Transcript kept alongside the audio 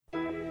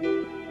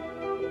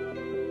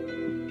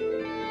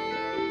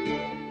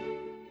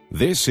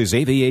This is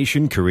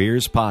Aviation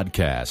Careers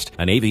Podcast,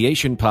 an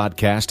aviation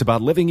podcast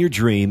about living your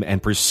dream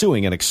and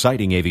pursuing an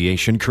exciting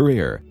aviation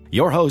career.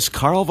 Your host,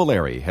 Carl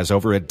Valeri, has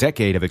over a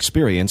decade of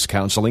experience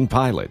counseling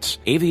pilots.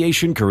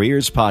 Aviation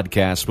Careers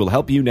Podcast will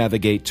help you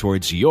navigate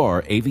towards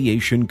your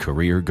aviation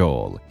career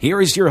goal.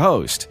 Here is your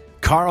host,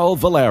 Carl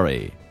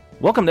Valeri.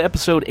 Welcome to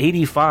episode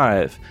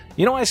 85.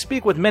 You know, I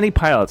speak with many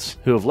pilots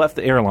who have left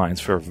the airlines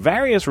for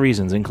various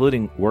reasons,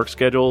 including work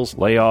schedules,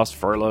 layoffs,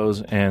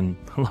 furloughs, and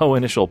low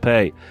initial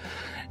pay.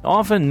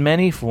 Often,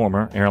 many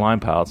former airline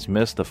pilots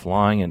miss the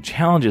flying and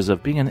challenges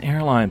of being an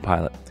airline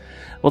pilot.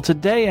 Well,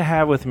 today I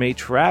have with me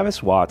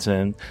Travis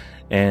Watson,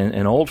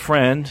 an old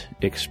friend,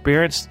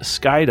 experienced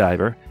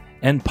skydiver,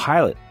 and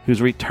pilot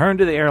who's returned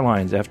to the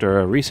airlines after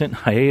a recent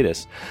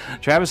hiatus.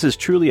 Travis is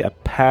truly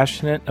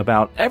passionate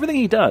about everything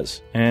he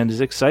does and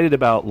is excited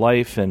about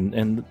life,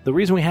 and the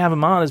reason we have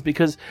him on is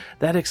because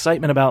that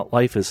excitement about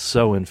life is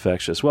so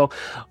infectious. Well,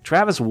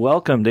 Travis,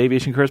 welcome to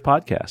Aviation Careers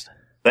Podcast.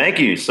 Thank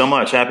you so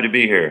much. Happy to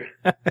be here.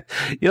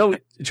 You know,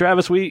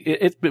 Travis, we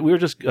were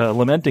just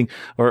lamenting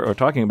or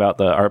talking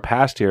about our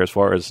past here as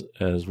far as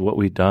what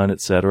we've done,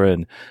 et cetera,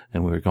 and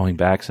we were going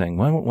back saying,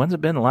 when's it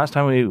been the last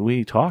time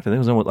we talked? I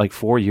think it was like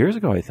 4 years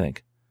ago, I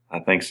think. I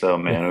think so,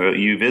 man.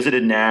 You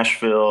visited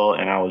Nashville,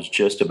 and I was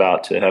just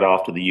about to head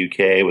off to the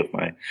UK with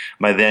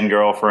my then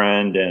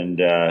girlfriend, and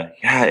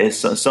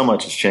it's so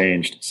much has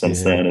changed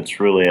since then. It's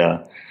really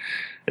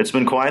it's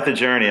been quite the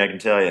journey, I can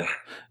tell you.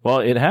 Well,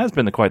 it has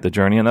been quite the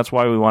journey, and that's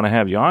why we want to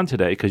have you on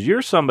today, because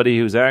you're somebody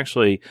who's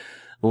actually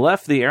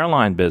left the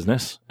airline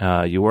business.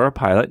 You were a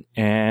pilot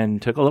and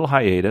took a little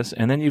hiatus,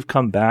 and then you've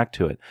come back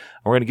to it.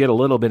 We're going to get a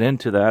little bit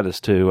into that as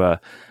to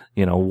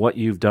what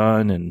you've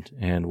done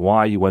and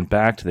why you went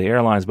back to the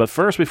airlines. But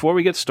first, before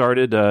we get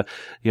started, a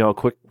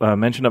quick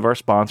mention of our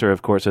sponsor.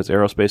 Of course, it's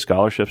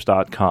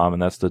aerospacescholarships.com,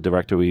 and that's the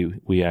directory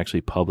we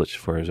actually publish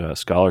for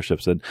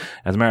scholarships. And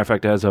as a matter of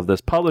fact, as of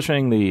this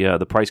publishing,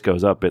 the price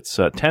goes up. It's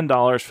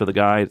 $10 for the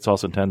guide. It's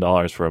also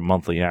 $10 for a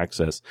monthly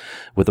access.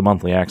 With the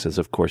monthly access,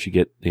 of course, you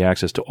get the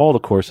access to all the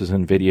courses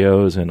and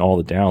videos and all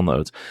the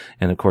downloads.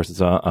 And of course,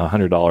 it's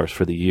 $100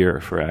 for the year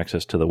for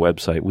access to the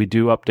website. We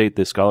do update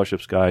the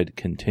scholarships guide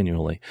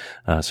continually.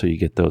 So you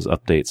get those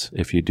updates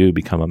if you do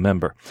become a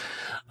member.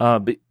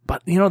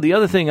 But the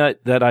other thing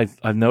that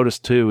I've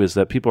noticed too is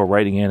that people are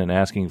writing in and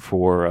asking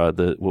for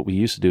what we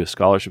used to do as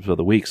scholarships of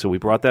the week. So we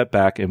brought that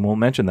back, and we'll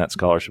mention that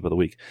scholarship of the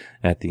week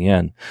at the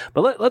end.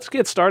 But let's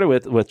get started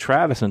with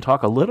Travis and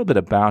talk a little bit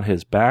about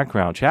his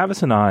background.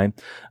 Travis and I,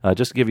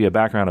 just to give you a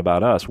background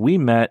about us, we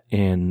met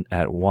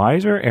at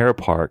Weiser Air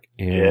Park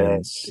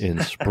in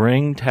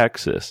Spring,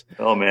 Texas.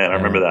 Oh man, I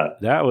remember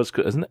that. That was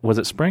was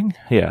it Spring?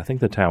 Yeah, I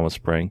think the town was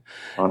Spring.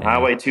 On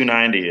Highway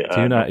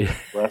 290,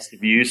 west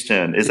of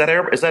Houston. Is that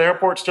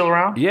airport still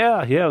around?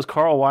 Yeah, it was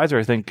Carl Weiser,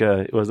 I think,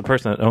 it was the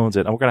person that owns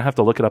it. I'm going to have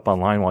to look it up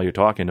online while you're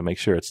talking to make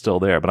sure it's still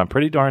there, but I'm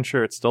pretty darn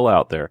sure it's still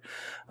out there.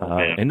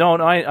 And no,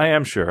 I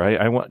am sure.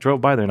 I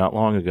drove by there not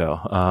long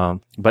ago.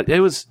 But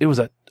it was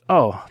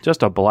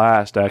just a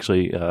blast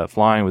actually,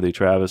 flying with you,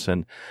 Travis.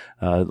 And,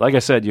 like I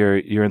said,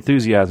 your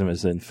enthusiasm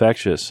is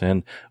infectious.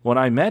 And when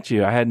I met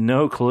you, I had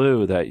no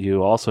clue that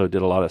you also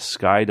did a lot of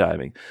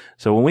skydiving.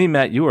 So when we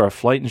met, you were a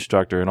flight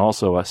instructor and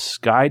also a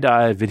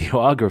skydive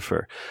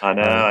videographer. I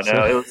know.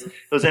 It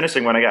was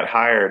interesting when I got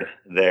hired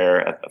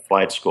there at the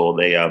flight school.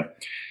 They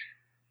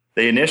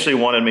initially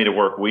wanted me to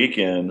work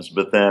weekends,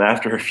 but then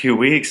after a few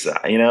weeks,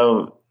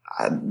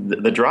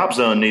 the drop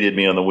zone needed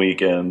me on the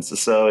weekends.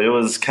 So it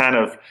was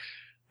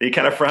they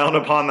kind of frowned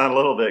upon that a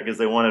little bit because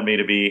they wanted me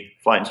to be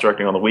flight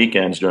instructing on the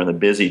weekends during the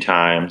busy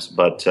times.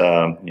 But,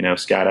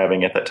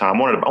 skydiving at that time, I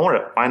wanted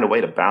to find a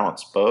way to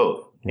balance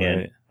both. Right.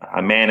 And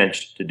I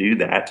managed to do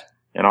that.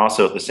 And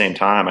also at the same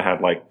time, I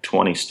had like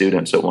 20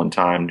 students at one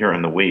time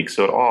during the week.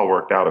 So it all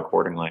worked out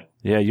accordingly.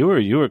 Yeah, you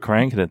were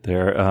cranking it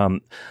there.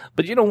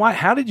 But you know what?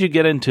 How did you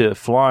get into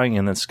flying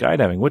and then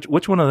skydiving?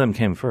 Which one of them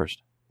came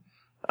first?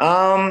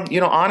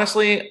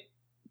 Honestly,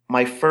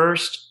 my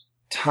first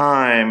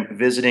time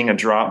visiting a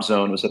drop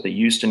zone was at the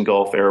Houston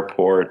Gulf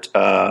Airport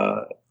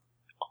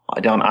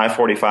down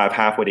I-45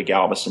 halfway to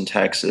Galveston,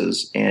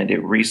 Texas. And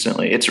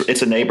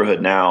it's a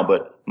neighborhood now,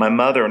 but my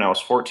mother, when I was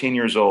 14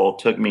 years old,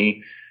 took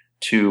me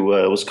to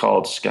it was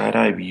called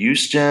Skydive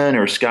Houston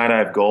or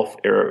Skydive Gulf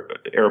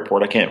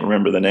Airport. I can't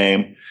remember the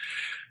name.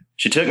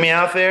 She took me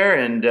out there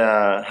and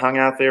hung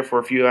out there for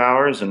a few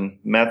hours and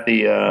met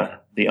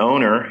the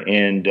owner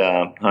and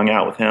hung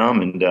out with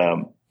him. And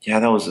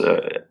that was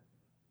a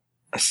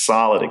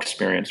solid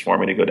experience for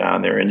me to go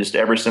down there. And just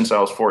ever since I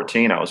was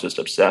 14, I was just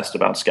obsessed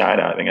about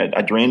skydiving.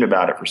 I dreamed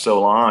about it for so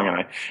long,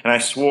 and I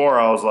swore,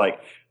 I was like,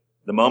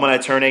 the moment I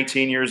turn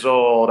 18 years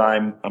old,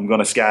 I'm going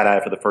to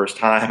skydive for the first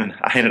time. And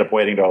I ended up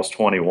waiting till I was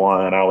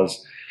 21. I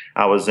was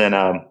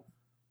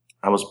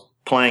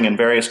playing in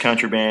various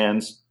country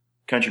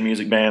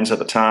music bands at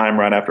the time,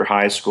 right after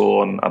high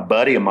school. And a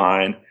buddy of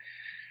mine,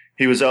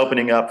 he was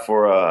opening up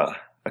for a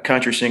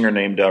country singer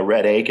named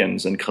Rhett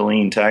Akins in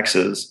Killeen,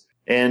 Texas.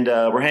 And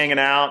we're hanging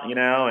out,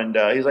 and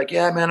he's like,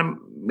 yeah, man,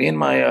 me and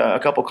my a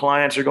couple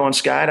clients are going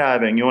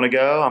skydiving. You want to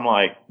go? I'm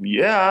like,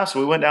 yeah. So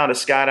we went down to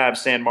Skydive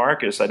San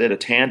Marcos. I did a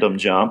tandem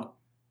jump,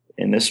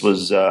 and this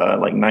was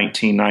like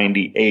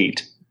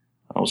 1998.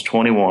 I was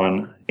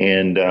 21,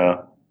 and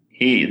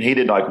he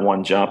did like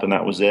one jump, and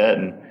that was it.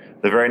 And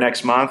the very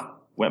next month,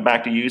 went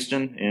back to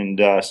Houston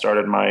and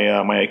started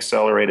my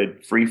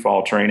accelerated free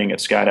fall training at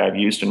Skydive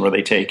Houston, where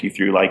they take you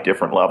through like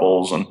different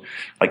levels and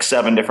like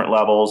 7 different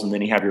levels, and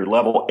then you have your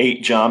level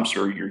 8 jumps,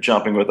 or you're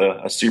jumping with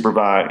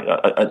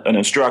an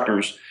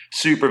instructor's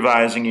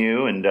supervising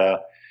you, and then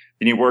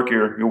you work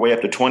your way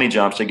up to 20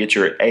 jumps to get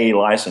your A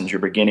license, your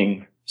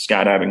beginning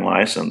skydiving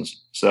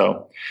license.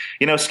 So,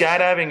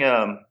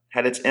 skydiving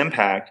had its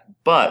impact,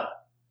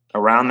 but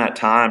around that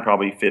time,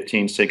 probably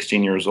 15,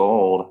 16 years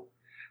old,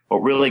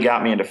 what really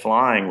got me into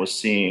flying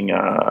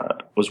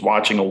was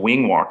watching a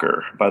wing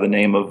walker by the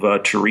name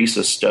of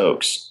Teresa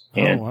Stokes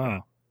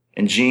and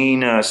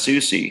Gene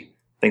Soucy.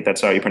 I think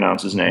that's how you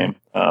pronounce his name.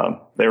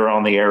 They were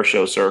on the air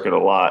show circuit a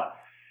lot.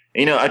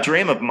 A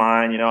dream of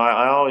mine,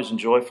 I always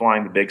enjoy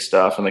flying the big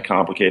stuff and the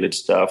complicated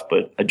stuff,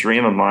 but a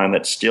dream of mine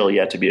that's still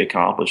yet to be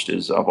accomplished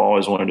is I've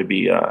always wanted to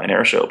be an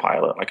air show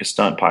pilot, like a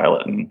stunt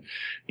pilot. And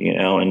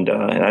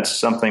that's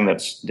something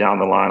that's down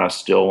the line I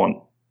still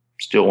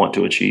want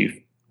to achieve.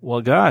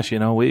 Well, gosh,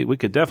 we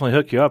could definitely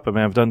hook you up. I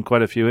mean, I've done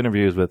quite a few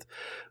interviews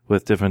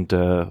with different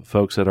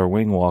folks that are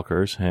wing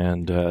walkers,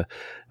 and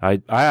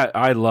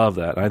I love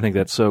that. I think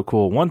that's so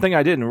cool. One thing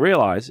I didn't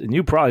realize, and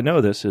you probably know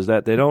this, is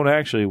that they don't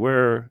actually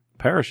wear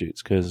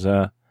parachutes because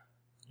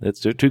it's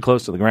too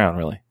close to the ground,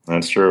 really.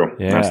 That's true.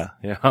 Yeah.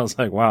 I was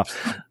like, wow.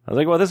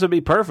 Well, this would be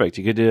perfect.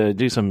 You could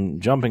do some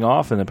jumping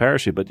off in a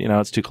parachute, but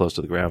it's too close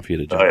to the ground for you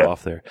to jump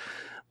off there.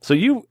 So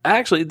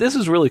this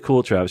is really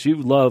cool, Travis. You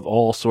love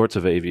all sorts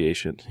of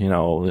aviation,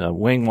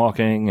 wing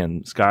walking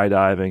and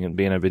skydiving and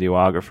being a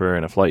videographer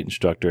and a flight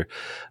instructor.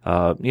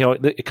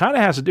 It kind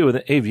of has to do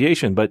with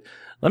aviation, but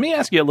let me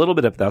ask you a little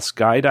bit about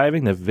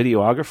skydiving, the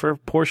videographer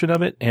portion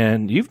of it.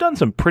 And you've done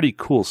some pretty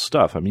cool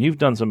stuff. I mean, you've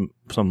done some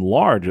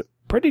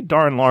pretty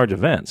darn large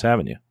events,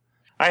 haven't you?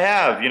 I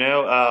have,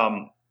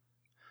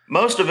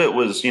 most of it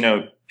was,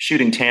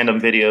 shooting tandem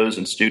videos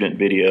and student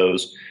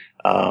videos.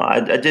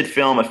 I did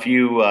film a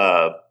few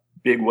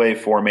big wave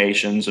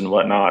formations and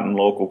whatnot in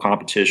local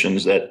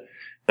competitions that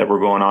were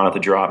going on at the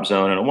drop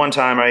zone. And at one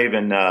time, I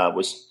even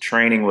was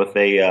training with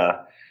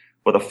a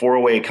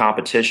 4-way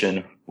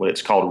competition. What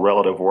it's called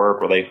relative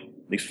work, where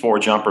these 4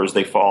 jumpers,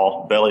 they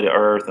fall belly to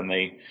earth, and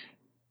they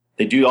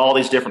do all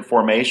these different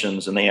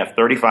formations, and they have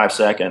 35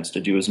 seconds to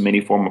do as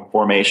many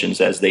formations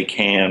as they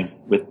can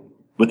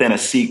within a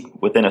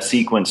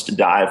sequenced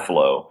dive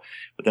flow.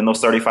 Within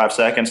those 35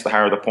 seconds, the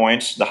higher the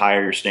points, the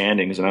higher your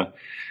standings. And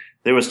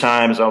there was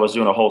times I was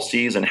doing a whole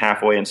season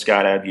halfway in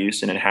Skydive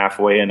Houston and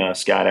halfway in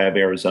Skydive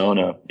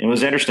Arizona. It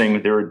was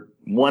interesting.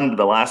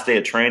 The last day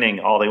of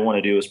training, all they want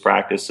to do is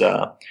practice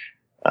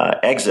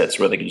exits,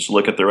 where they can just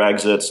look at their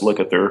exits,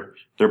 look at their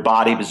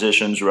body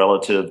positions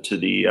relative to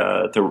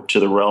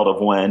the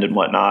relative wind and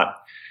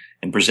whatnot,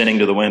 and presenting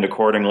to the wind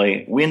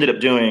accordingly. We ended up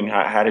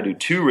I had to do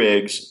 2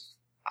 rigs.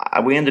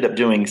 We ended up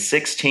doing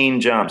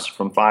 16 jumps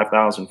from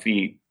 5,000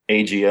 feet.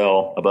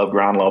 AGL above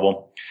ground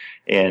level,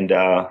 and we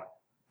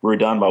were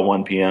done by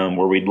 1 p.m.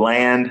 where we'd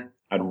land,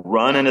 I'd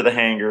run into the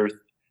hangar,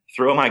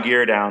 throw my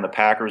gear down, the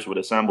packers would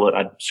assemble it,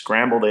 I'd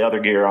scramble the other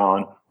gear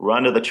on,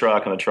 run to the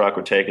truck, and the truck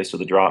would take us to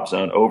the drop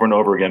zone over and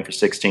over again for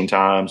 16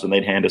 times, and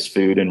they'd hand us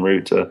food en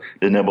route to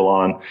nibble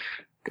on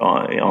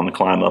the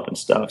climb up and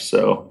stuff.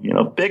 So,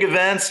 big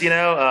events,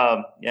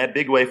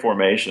 big wave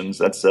formations.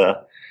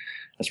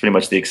 That's pretty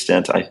much the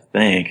extent, I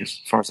think, as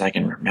far as I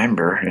can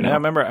remember. Yeah, I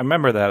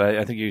remember that.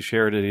 I think you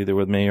shared it either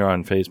with me or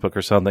on Facebook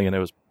or something, and it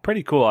was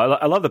pretty cool.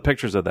 I love the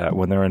pictures of that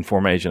when they're in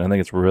formation. I think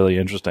it's really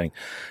interesting.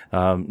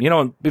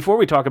 Before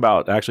we talk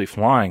about actually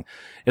flying,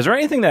 is there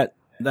anything that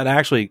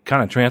actually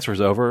kind of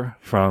transfers over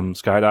from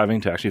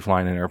skydiving to actually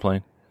flying an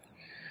airplane?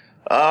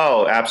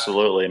 Oh,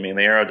 absolutely. I mean,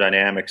 the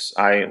aerodynamics.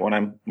 When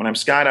I'm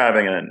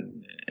skydiving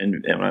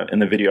in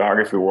the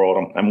videography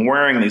world, I'm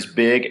wearing these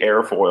big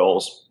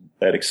airfoils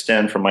that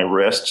extend from my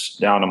wrists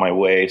down to my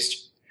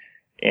waist.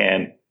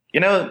 And,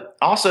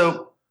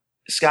 also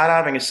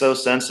skydiving is so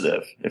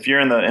sensitive. If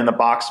you're in the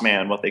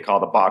boxman, what they call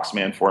the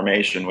boxman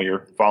formation, where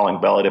you're falling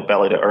belly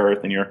to earth,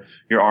 and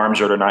your arms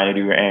are at a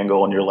 90-degree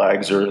angle and your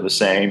legs are the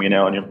same,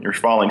 and you're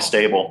falling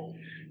stable.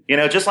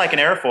 Just like an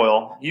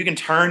airfoil, you can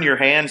turn your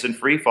hands in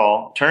free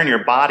fall, turn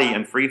your body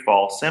in free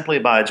fall simply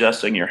by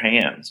adjusting your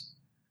hands,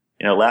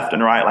 left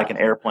and right, like an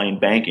airplane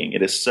banking.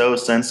 It is so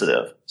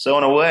sensitive. So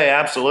in a way,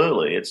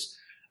 absolutely, it's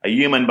a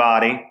human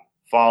body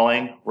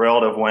falling,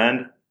 relative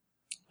wind,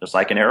 just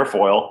like an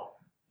airfoil.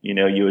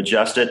 You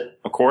adjust it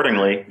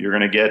accordingly. You're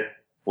going to get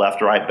left,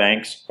 right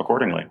banks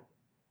accordingly.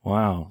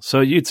 Wow.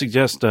 So you'd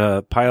suggest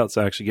pilots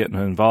actually getting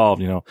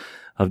involved,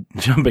 of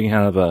jumping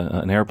out of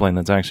an airplane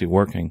that's actually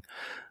working.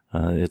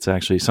 It's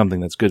actually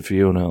something that's good for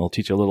you, and it'll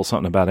teach you a little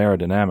something about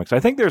aerodynamics. I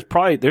think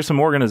there's some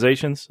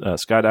organizations,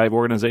 skydive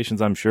organizations,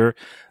 I'm sure.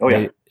 Oh,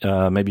 yeah.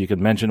 Maybe you could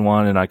mention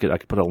one, and I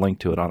could put a link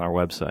to it on our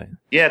website.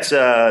 Yeah, it's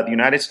the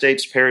United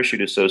States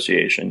Parachute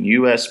Association,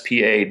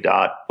 USPA.org,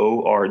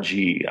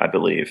 I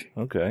believe.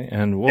 Okay,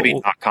 and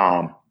maybe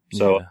 .com.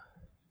 So. Yeah.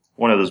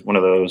 One of those.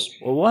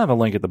 Well, we'll have a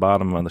link at the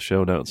bottom of the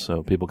show notes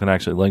so people can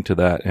actually link to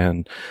that.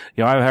 And,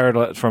 I've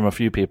heard from a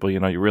few people, you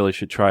really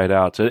should try it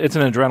out. It's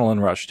an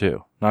adrenaline rush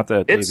too. Not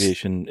that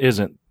aviation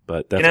isn't,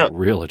 but that's a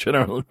real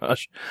adrenaline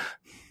rush.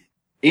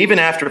 Even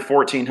after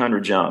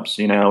 1,400 jumps,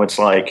 it's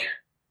like,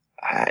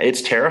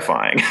 it's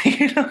terrifying.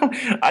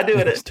 I do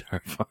it,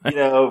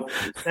 terrifying.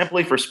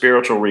 Simply for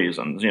spiritual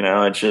reasons.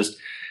 It's just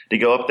to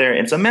go up there.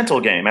 It's a mental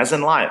game, as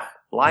in life.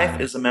 Life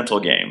is a mental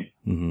game.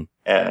 Mm-hmm.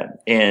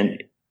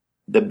 And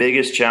the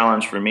biggest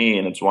challenge for me,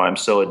 and it's why I'm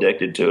so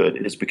addicted to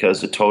it, is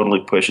because it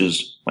totally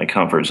pushes my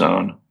comfort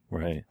zone.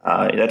 Right.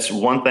 That's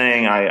one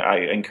thing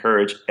I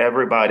encourage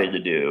everybody to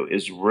do,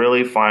 is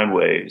really find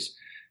ways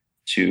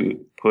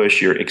to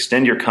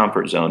extend your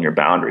comfort zone, your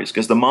boundaries.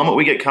 Because the moment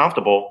we get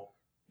comfortable,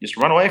 just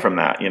run away from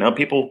that.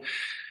 People,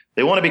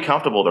 they want to be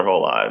comfortable their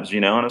whole lives,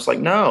 and it's like,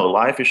 no,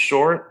 life is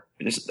short.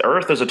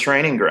 Earth is a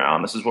training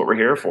ground. This is what we're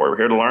here for. We're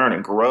here to learn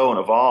and grow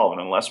and evolve.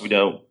 And unless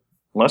we're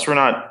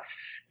not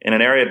in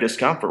an area of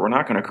discomfort, we're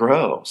not going to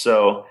grow.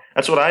 So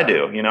that's what I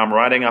do. I'm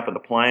riding up in the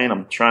plane.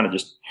 I'm trying to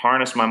just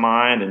harness my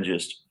mind and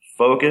just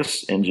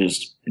focus and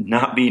just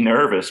not be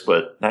nervous,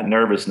 but that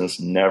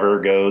nervousness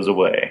never goes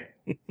away.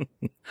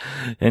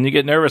 And you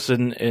get nervous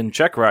in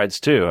check rides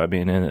too. I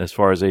mean, as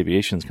far as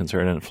aviation is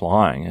concerned and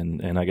flying,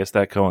 and I guess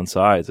that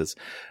coincides.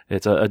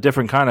 It's a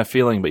different kind of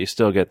feeling, but you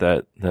still get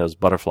those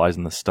butterflies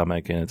in the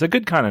stomach, and it's a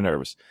good kind of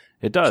nervous.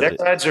 It does.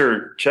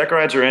 Check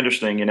rides are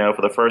interesting.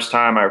 For the first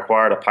time, I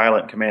acquired a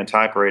pilot and command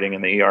type rating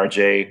in the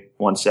ERJ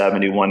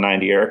 170,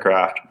 190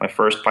 aircraft. My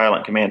first pilot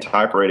and command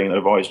type rating that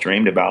I've always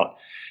dreamed about.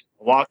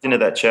 I walked into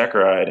that check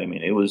ride. I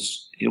mean, it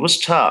was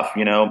tough.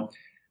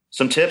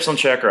 Some tips on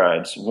check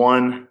rides.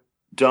 1,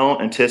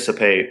 don't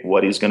anticipate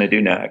what he's going to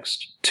do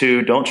next.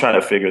 2, don't try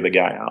to figure the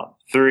guy out.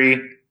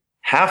 3,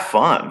 have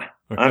fun.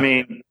 I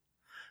mean,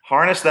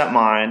 harness that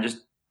mind. Just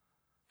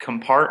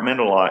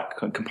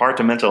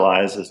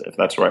compartmentalize, if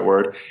that's the right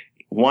word.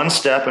 One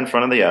step in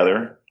front of the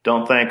other.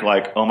 Don't think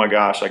like, oh my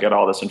gosh, I got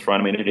all this in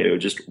front of me to do.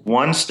 Just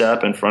one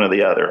step in front of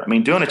the other. I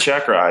mean, doing a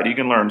check ride, you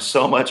can learn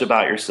so much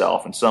about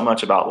yourself and so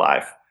much about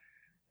life.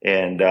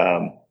 And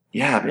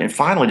and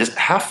finally, just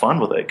have fun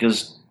with it.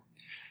 Because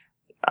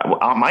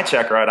my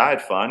check ride, I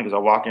had fun because I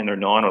walked in there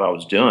knowing what I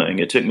was doing.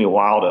 It took me a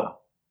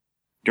while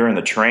during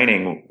the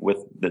training with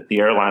the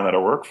airline that I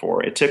work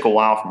for, it took a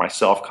while for my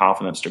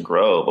self-confidence to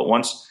grow. But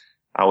once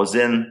I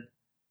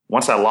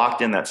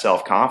locked in that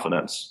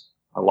self-confidence,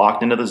 I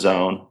locked into the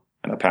zone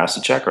and I passed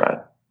the check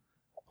ride.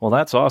 Well,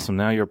 that's awesome.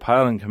 Now you're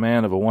pilot in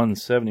command of a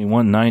 170,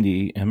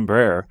 190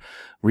 Embraer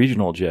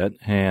regional jet.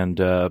 And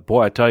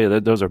boy, I tell you,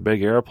 those are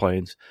big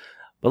airplanes.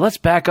 But let's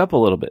back up a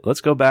little bit.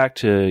 Let's go back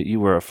to, you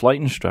were a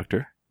flight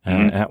instructor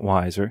at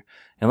Weiser.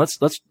 And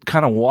let's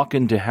kind of walk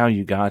into how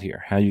you got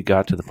here, how you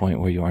got to the point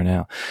where you are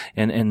now.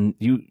 And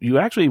you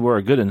actually were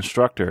a good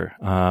instructor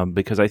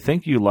because I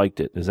think you liked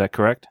it. Is that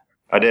correct?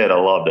 I did. I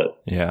loved it.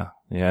 Yeah.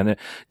 Yeah. And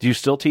do you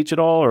still teach at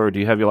all, or do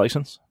you have your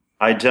license?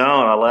 I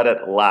don't. I let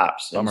it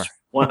lapse. Bummer.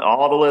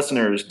 All the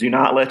listeners, do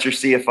not let your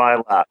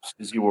CFI lapse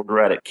because you will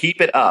regret it.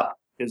 Keep it up.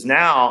 Because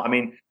now, I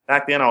mean,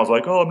 back then I was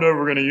like, oh, I'm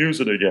never going to use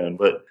it again.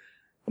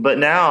 But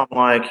now I'm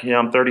like,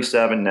 I'm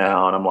 37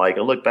 now, and I'm like,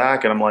 I look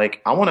back and I'm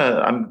like,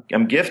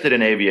 I'm gifted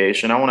in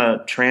aviation. I want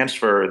to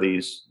transfer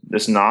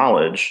this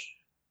knowledge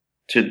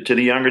to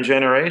the younger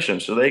generation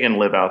so they can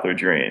live out their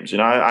dreams.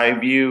 I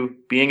view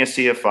being a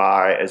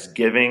CFI as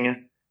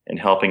giving and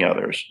helping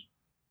others.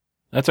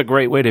 That's a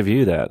great way to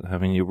view that. I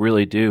mean, you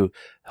really do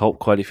help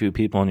quite a few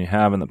people, and you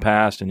have in the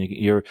past. And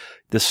you're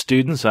the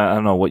students. I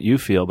don't know what you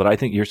feel, but I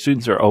think your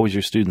students are always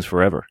your students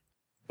forever.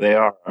 They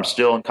are. I'm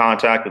still in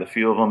contact with a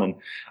few of them. And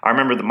I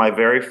remember that my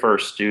very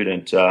first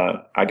student,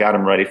 I got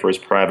him ready for his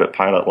private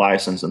pilot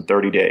license in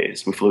 30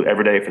 days. We flew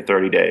every day for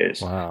 30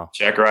 days. Wow.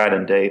 Check ride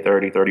in day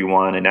 30,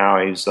 31. And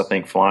now he's, I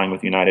think, flying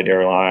with United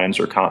Airlines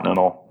or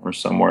Continental or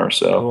somewhere.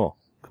 So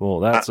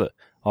cool. That's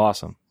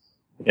awesome.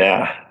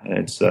 Yeah,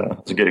 it's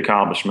a good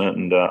accomplishment.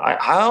 And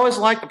I always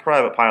like the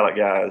private pilot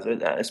guys,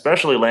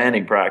 especially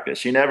landing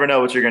practice. You never know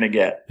what you're going to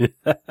get.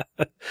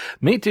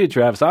 Me too,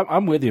 Travis.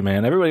 I'm with you,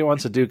 man. Everybody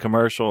wants to do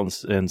commercial and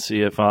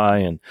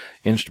CFI and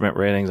instrument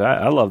ratings.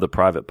 I love the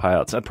private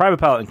pilots. Private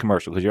pilot and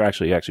commercial, because you're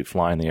actually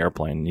flying the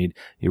airplane. And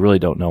you really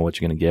don't know what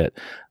you're going to get.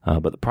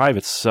 But the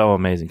private's so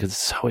amazing because it's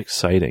so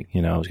exciting,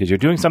 because you're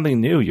doing something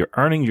new. You're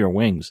earning your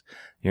wings.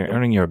 You're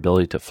earning your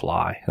ability to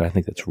fly. And I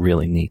think that's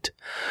really neat.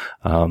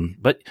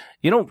 But,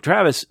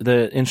 Travis,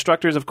 the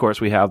instructors, of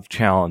course, we have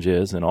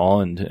challenges and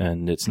all,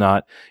 and it's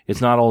not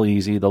all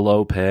easy, the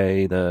low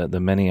pay, the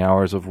many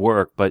hours of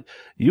work, but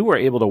you were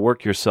able to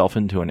work yourself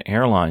into an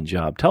airline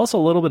job. Tell us a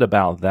little bit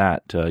about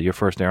that, your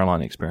first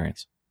airline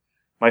experience.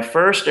 My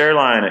first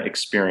airline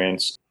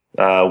experience,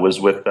 was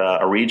with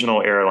a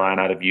regional airline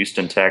out of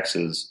Houston,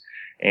 Texas.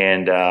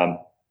 And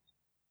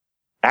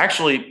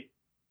actually,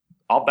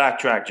 I'll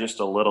backtrack just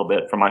a little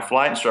bit. From my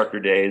flight instructor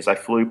days, I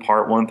flew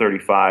Part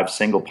 135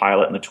 single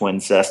pilot in the twin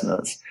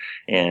Cessnas.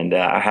 And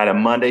I had a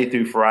Monday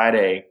through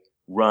Friday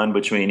run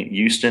between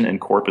Houston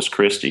and Corpus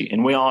Christi.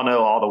 And we all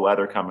know all the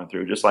weather coming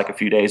through, just like a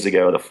few days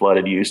ago, the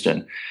flooded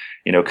Houston,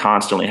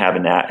 constantly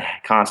having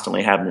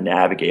to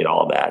navigate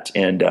all that.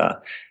 And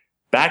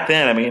back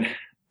then, I mean,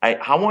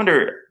 I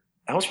wonder,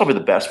 that was probably the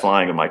best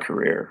flying of my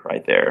career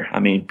right there. I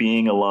mean,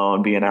 being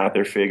alone, being out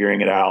there, figuring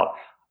it out.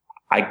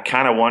 I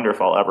kind of wonder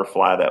if I'll ever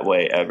fly that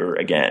way ever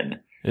again.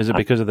 Is it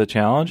because of the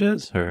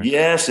challenges? Or?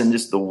 Yes, and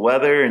just the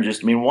weather, and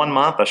just, I mean, 1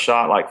 month I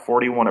shot like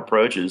 41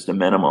 approaches to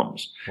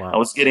minimums. Wow. I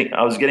was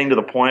getting to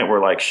the point where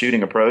like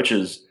shooting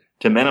approaches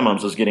to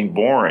minimums was getting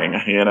boring,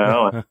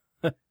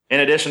 In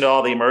addition to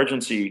all the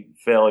emergency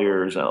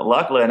failures,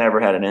 luckily I never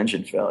had an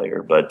engine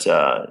failure. But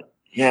I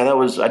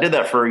did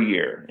that for a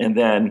year, and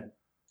then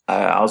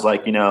I was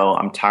like,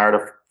 I'm tired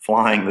of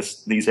flying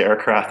these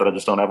aircraft that I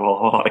just don't have a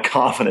whole lot of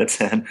confidence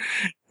in.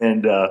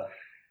 And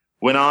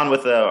went on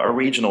with a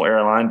regional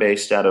airline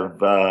based out of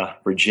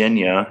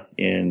Virginia.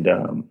 And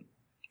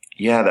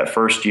that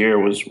first year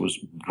was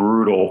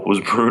brutal.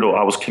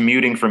 I was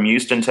commuting from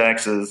Houston,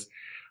 Texas,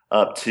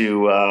 up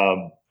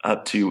to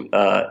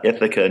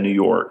Ithaca, New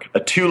York, a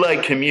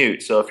 2-leg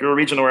commute. So if you're a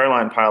regional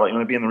airline pilot, you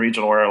want to be in the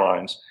regional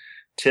airlines.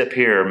 Tip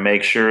here: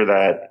 make sure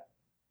that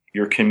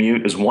your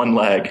commute is 1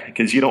 leg,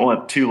 because you don't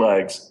want 2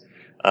 legs.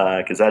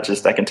 Because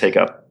that can take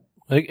up.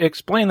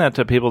 Explain that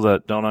to people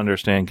that don't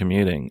understand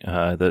commuting,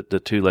 the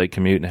 2-leg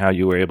commute, and how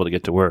you were able to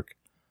get to work.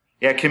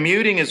 Yeah,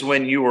 commuting is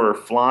when you are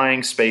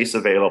flying space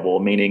available,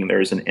 meaning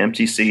there's an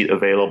empty seat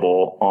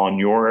available on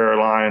your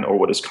airline or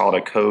what is called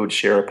a code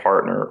share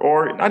partner,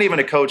 or not even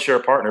a code share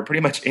partner,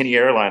 pretty much any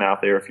airline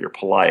out there if you're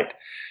polite.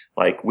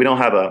 Like, we don't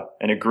have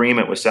an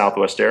agreement with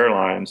Southwest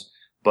Airlines,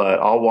 but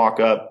I'll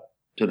walk up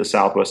to the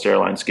Southwest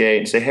Airlines gate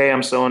and say, "Hey,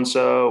 I'm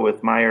so-and-so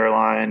with my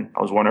airline.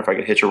 I was wondering if I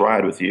could hitch a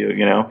ride with you."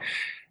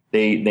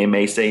 They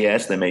may say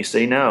yes, they may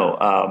say no.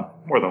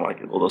 More than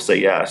likely, they'll say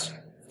yes.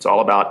 It's all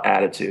about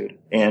attitude.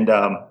 And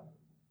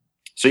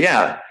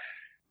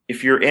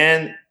if you're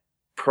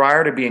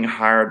prior to being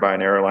hired by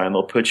an airline,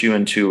 they'll put you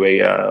into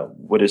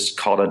what is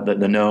called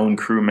the known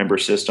crew member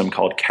system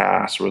called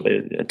CAS, where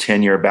a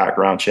 10-year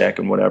background check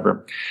and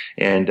whatever.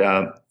 And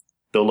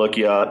they'll look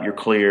you up. You're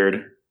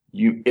cleared.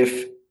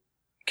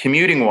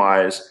 Commuting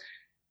wise,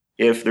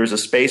 if there's a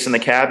space in the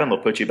cabin, they'll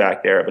put you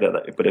back there.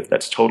 But if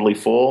that's totally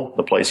full,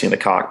 they'll place you in the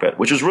cockpit,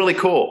 which is really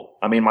cool.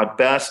 I mean, my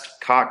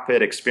best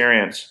cockpit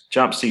experience,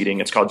 jump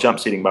seating. It's called jump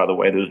seating, by the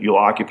way. You'll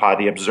occupy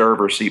the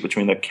observer seat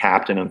between the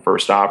captain and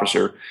first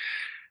officer.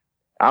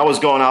 I was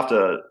going off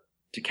to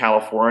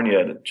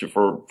California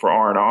for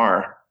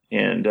R&R,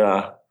 and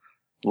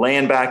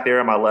laying back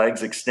there, my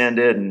legs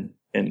extended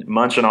and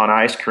munching on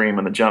ice cream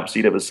in the jump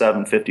seat of a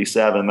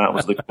 757. That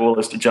was the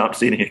coolest jump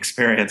seating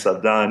experience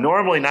I've done.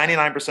 Normally,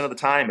 99% of the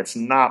time, it's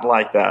not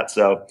like that.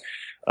 So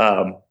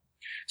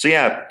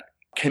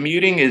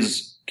commuting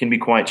can be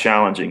quite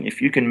challenging.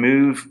 If you can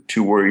move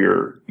to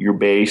where you're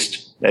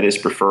based, that is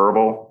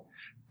preferable.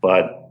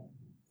 But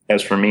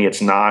as for me, it's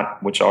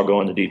not, which I'll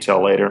go into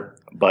detail later.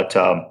 But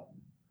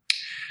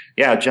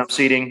jump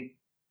seating,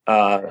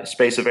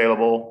 space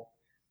available,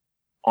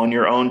 on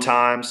your own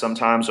time,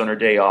 sometimes on your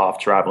day off,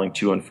 traveling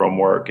to and from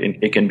work, and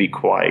it can be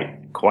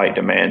quite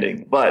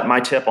demanding. But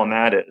my tip on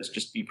that is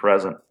just be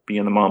present, be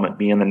in the moment,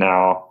 be in the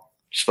now.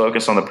 Just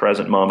focus on the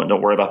present moment.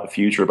 Don't worry about the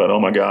future, but,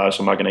 oh my gosh,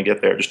 am I going to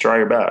get there? Just try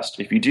your best.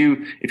 If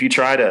you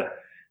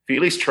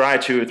at least try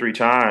 2 or 3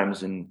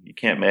 times and you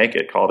can't make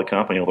it, call the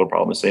company. They'll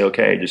probably say,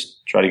 okay,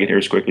 just try to get here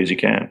as quickly as you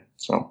can.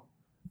 So.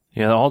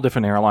 Yeah, all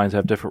different airlines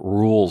have different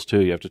rules too.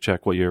 You have to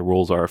check what your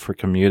rules are for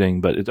commuting.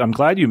 But I'm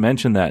glad you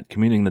mentioned that,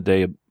 commuting the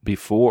day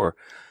before.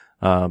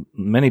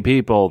 Many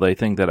people, they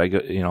think that I go,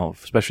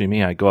 especially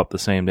me, I go up the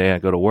same day I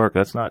go to work.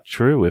 That's not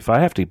true. If I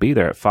have to be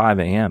there at 5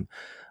 a.m.,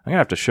 I'm going to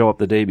have to show up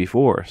the day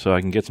before so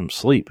I can get some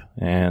sleep.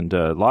 And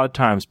a lot of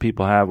times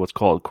people have what's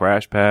called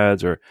crash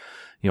pads, or,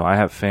 I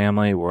have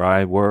family where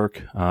I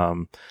work,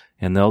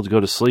 and they'll go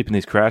to sleep in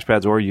these crash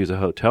pads or use a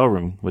hotel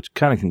room, which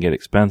kind of can get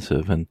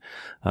expensive. And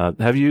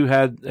have you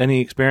had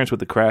any experience with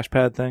the crash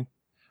pad thing?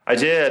 I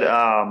did.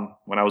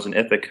 When I was in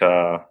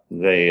Ithaca,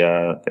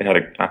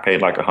 I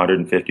paid like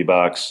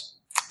 $150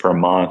 per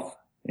month,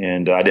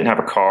 and I didn't have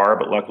a car,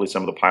 but luckily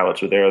some of the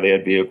pilots were there. They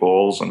had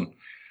vehicles, and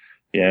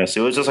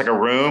so it was just like a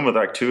room with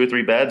like 2 or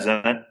 3 beds in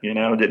it.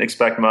 Didn't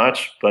expect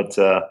much, but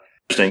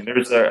interesting.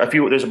 There's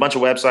a bunch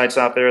of websites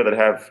out there that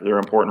have their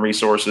important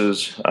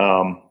resources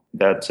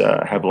that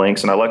have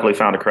links, and I luckily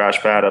found a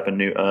crash pad up in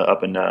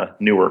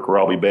Newark, where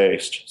I'll be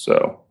based.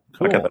 So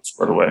cool. I got that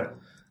squared away.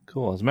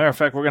 Cool. As a matter of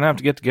fact, we're going to have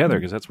to get together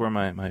because that's where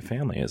my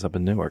family is up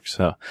in Newark.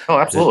 So,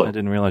 absolutely. I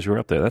didn't realize you were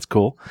up there. That's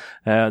cool.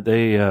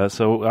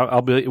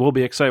 So we'll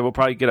be excited. We'll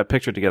probably get a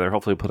picture together.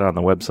 Hopefully put it on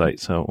the website.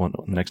 So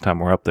next time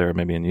we're up there,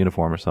 maybe in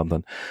uniform or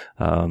something.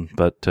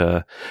 But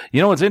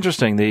what's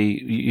interesting,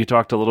 you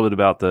talked a little bit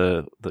about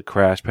the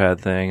crash pad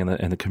thing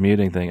and the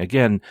commuting thing.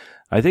 Again,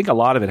 I think a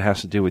lot of it has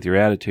to do with your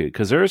attitude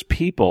because there's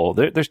people,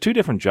 there's two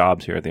different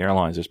jobs here at the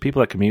airlines. There's people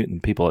that commute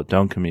and people that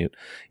don't commute.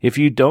 If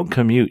you don't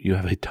commute, you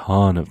have a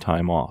ton of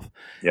time off.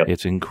 Yep.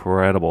 It's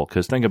incredible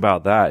because think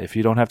about that. If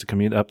you don't have to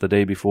commute up the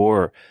day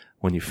before,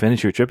 when you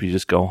finish your trip, you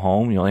just go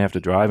home. You only have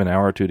to drive an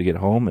hour or two to get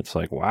home. It's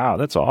like, wow,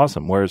 that's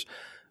awesome. Whereas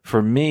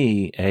for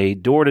me, a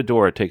door to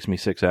door, it takes me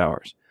 6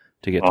 hours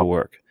to get to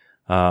work.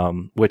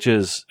 Which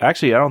is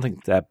actually, I don't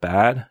think that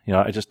bad.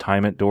 I just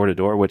time it door to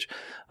door, which,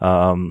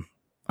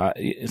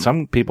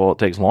 some people, it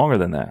takes longer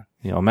than that.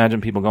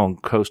 Imagine people going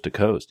coast to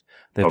coast.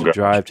 They have to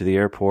drive to the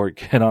airport,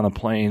 get on a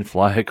plane,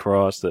 fly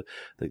across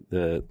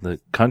the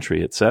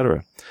country, et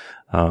cetera.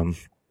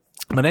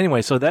 But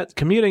anyway, so that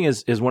commuting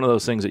is one of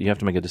those things that you have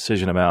to make a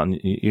decision about,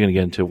 and you're going to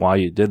get into why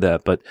you did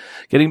that. But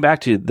getting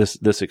back to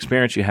this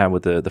experience you had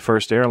with the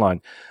first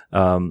airline,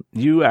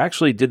 you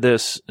actually did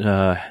this,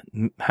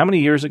 how many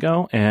years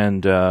ago?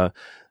 And,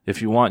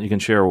 if you want, you can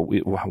share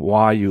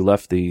why you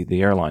left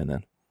the airline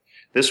then.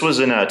 This was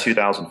in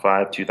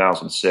 2005,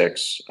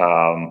 2006.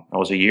 I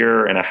was a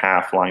year and a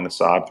half flying the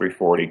Saab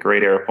 340.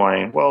 Great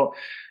airplane. Well,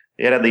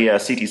 it had the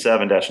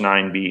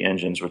CT7-9B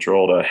engines, which are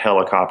old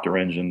helicopter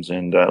engines,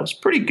 and it was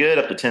pretty good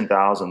up to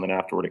 10,000. Then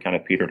afterward, it kind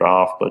of petered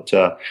off. But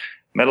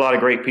met a lot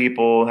of great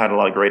people, had a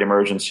lot of great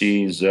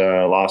emergencies,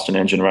 lost an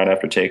engine right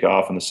after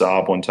takeoff in the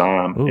Saab one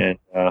time. Ooh.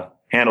 And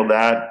handled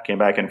that, came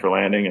back in for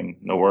landing, and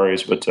no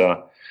worries. But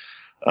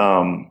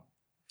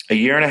a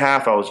year and a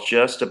half, I was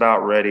just about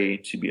ready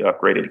to be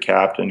upgraded to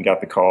captain,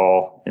 got the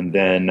call, and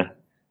then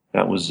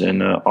that was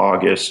in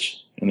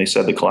August, and they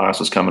said the class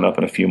was coming up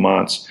in a few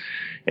months.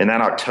 In that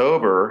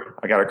October,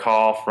 I got a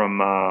call from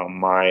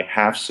my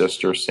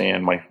half-sister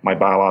saying my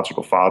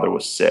biological father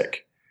was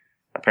sick.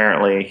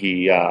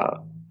 Apparently,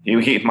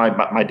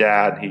 my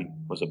dad, he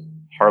was a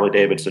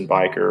Harley-Davidson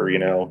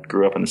biker,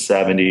 grew up in the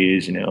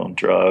 70s,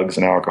 drugs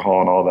and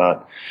alcohol and all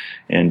that.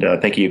 And I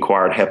think he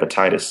acquired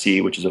hepatitis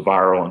C, which is a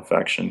viral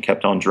infection,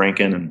 kept on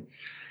drinking,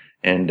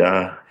 and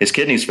his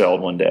kidneys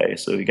failed one day.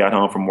 So he got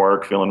home from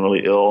work feeling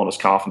really ill and was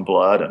coughing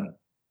blood, and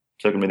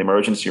took him to the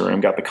emergency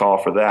room, got the call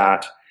for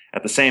that.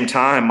 At the same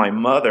time, my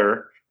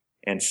mother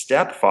and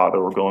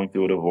stepfather were going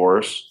through a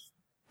divorce.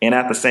 And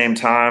at the same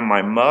time,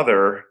 my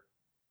mother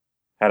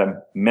had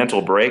a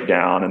mental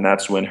breakdown, and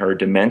that's when her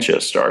dementia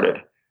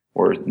started,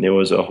 where there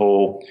was a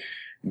whole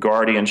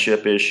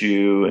guardianship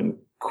issue and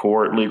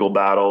court legal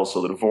battles.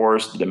 So the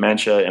divorce, the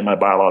dementia, and my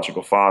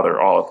biological father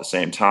all at the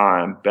same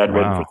time,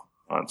 bedridden for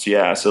 3 months.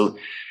 Yeah. So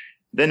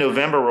then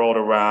November rolled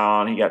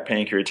around. He got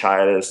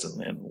pancreatitis,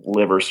 and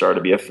liver started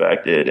to be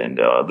affected. And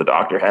the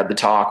doctor had the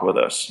talk with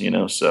us,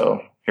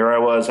 So here I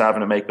was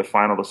having to make the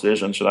final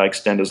decision. Should I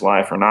extend his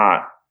life or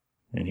not?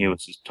 And he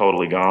was just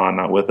totally gone,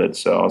 not with it.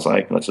 So I was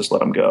like, let's just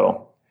let him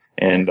go.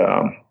 And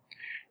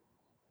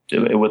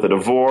with a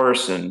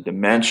divorce and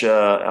dementia,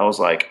 I was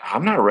like,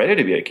 I'm not ready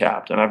to be a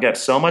captain. I've got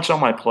so much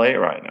on my plate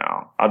right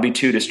now. I'd be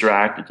too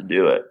distracted to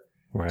do it.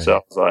 Right. So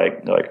I was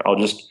like,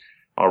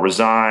 I'll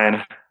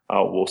resign.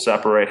 We'll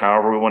separate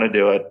however we want to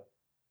do it.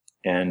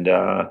 And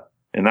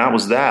that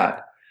was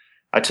that.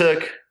 I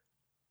took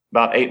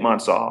about 8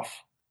 months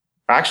off,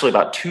 actually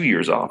about 2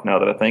 years off now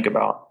that I think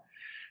about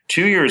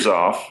 2 years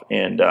off.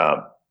 And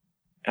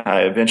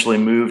I eventually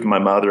moved my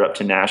mother up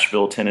to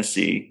Nashville,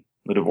 Tennessee.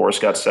 The divorce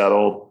got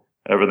settled.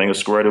 Everything was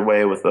squared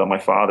away with my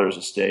father's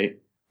estate.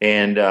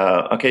 And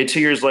 2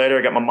 years later,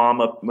 I got my mom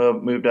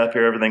moved up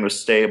here. Everything was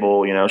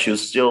stable. She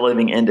was still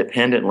living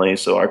independently.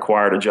 So I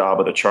acquired a job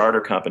with a charter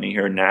company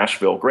here in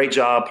Nashville. Great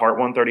job, Part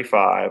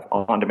 135,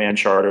 on-demand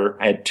charter.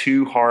 I had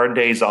 2 hard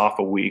days off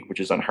a week, which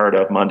is unheard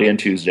of, Monday and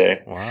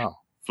Tuesday. Wow.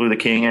 Flew the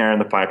King Air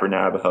and the Piper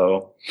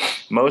Navajo.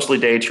 Mostly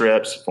day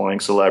trips, flying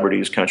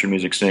celebrities, country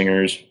music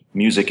singers,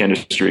 music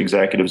industry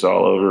executives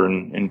all over,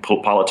 and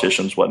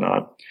politicians,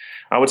 whatnot.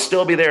 I would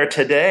still be there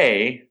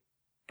today,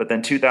 but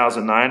then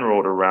 2009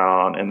 rolled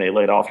around and they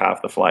laid off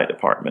half the flight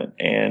department,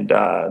 and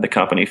the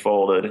company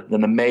folded.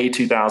 Then the May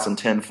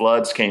 2010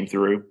 floods came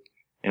through,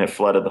 and it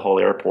flooded the whole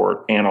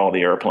airport and all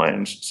the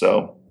airplanes.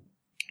 So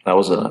that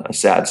was a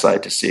sad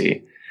sight to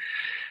see.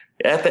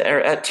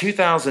 At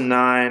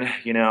 2009,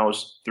 I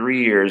was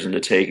 3 years into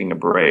taking a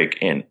break,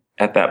 and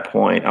at that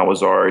point, I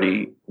was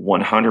already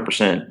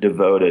 100%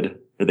 devoted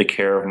to the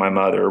care of my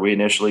mother. We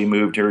initially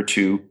moved her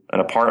to an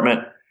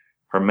apartment.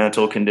 Her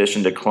mental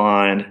condition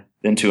declined,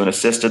 then to an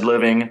assisted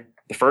living.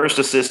 The first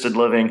assisted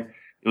living,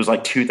 it was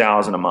like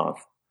 $2,000 a month.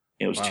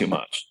 It was too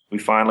much. We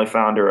finally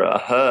found her a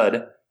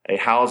HUD, a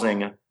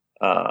housing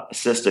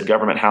assisted,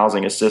 government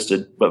housing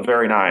assisted, but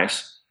very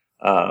nice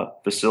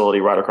facility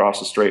right across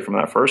the street from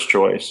that first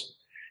choice.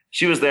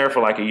 She was there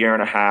for like a year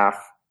and a half.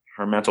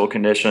 Her mental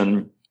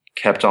condition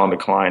kept on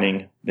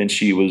declining. Then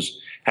she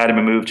had to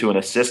be moved to an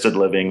assisted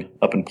living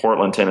up in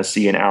Portland,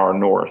 Tennessee, an hour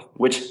north,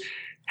 which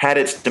had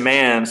its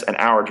demands, an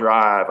hour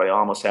drive. I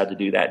almost had to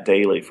do that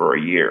daily for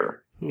a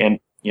year. And,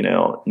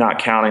 not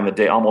counting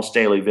the almost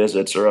daily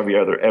visits or every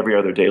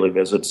other daily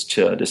visits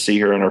to see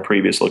her in her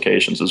previous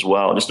locations as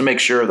well, just to make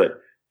sure that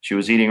she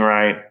was eating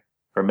right,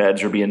 her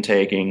meds were being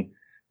taken,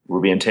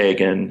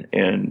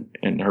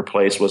 and her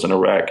place wasn't a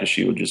wreck, because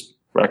she would just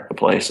wreck the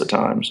place at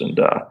times. And,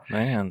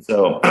 man,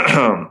 so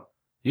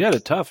you had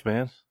it tough,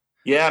 man.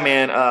 Yeah,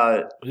 man.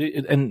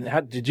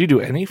 And did you do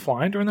any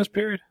flying during this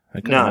period? I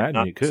couldn't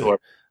imagine you could. No.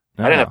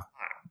 I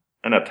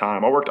didn't have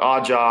time. I worked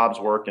odd jobs,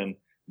 worked in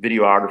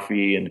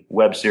videography and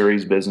web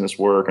series business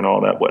work and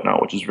all that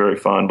whatnot, which is very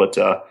fun. But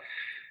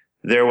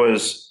there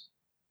was,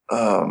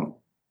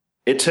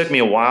 it took me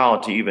a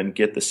while to even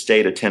get the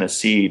state of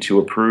Tennessee to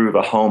approve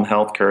a home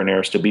health care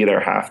nurse to be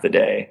there half the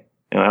day.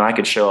 And I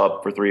could show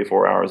up for 3 or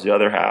 4 hours the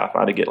other half.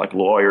 I had to get like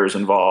lawyers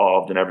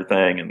involved and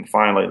everything. And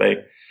finally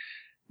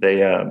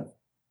they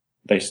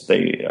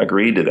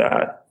agreed to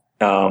that.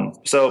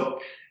 So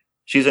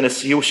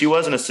she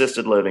was in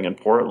assisted living in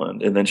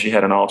Portland, and then she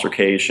had an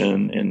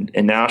altercation,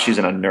 and now she's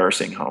in a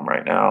nursing home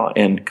right now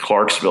in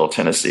Clarksville,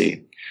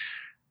 Tennessee.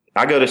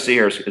 I go to see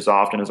her as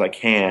often as I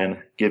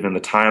can, given the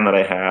time that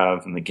I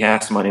have and the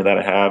gas money that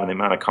I have and the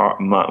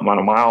amount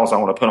of miles I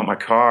want to put on my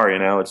car.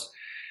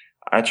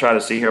 I try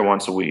to see her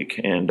once a week,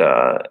 and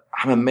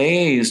I'm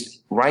amazed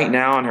right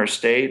now in her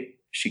state.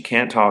 She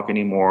can't talk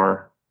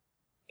anymore.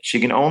 She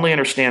can only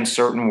understand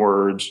certain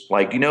words.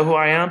 Like, "Do you know who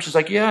I am?" She's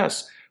like,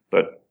 "Yes."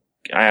 But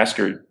I ask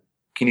her,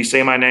 "Can you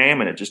say my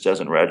name?" And it just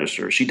doesn't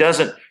register. She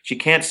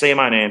can't say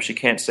my name. She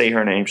can't say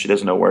her name. She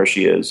doesn't know where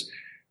she is,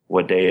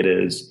 what day it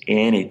is,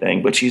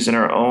 anything. But she's in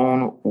her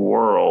own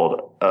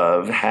world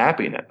of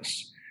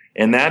happiness.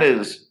 And that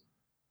is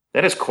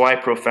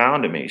quite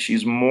profound to me.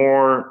 She's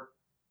more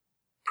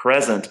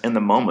present in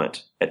the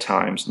moment at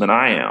times than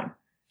I am.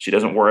 She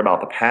doesn't worry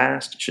about the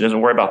past. She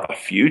doesn't worry about the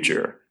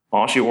future.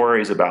 All she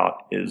worries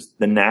about is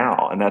the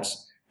now, and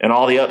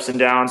all the ups and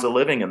downs of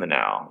living in the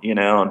now.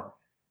 And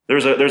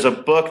there's a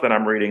book that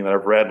I'm reading that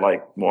I've read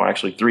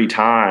actually 3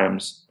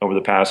 times over the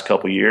past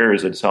couple of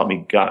years. It's helped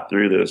me got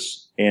through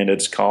this, and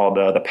it's called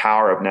The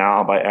Power of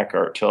Now by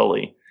Eckhart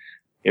Tolle.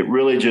 It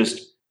really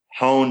just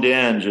honed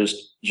in,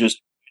 just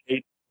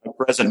the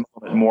present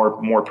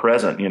moment more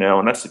present,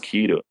 and that's the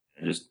key to it.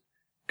 Just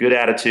good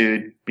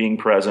attitude, being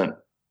present,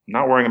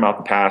 not worrying about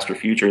the past or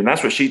future. And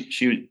that's what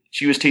she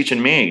was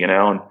teaching me, and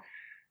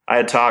I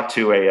had talked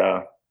to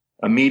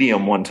a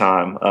medium one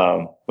time,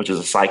 which is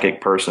a psychic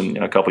person,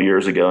 a couple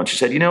years ago. And she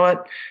said, "You know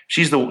what?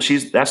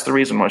 That's the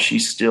reason why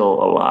she's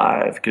still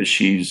alive, because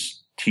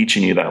she's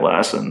teaching you that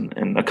lesson."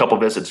 And a couple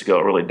visits ago,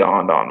 it really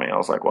dawned on me. I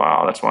was like,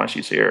 wow, that's why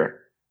she's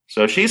here.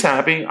 So she's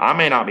happy. I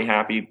may not be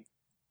happy,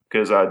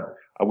 because I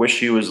wish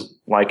she was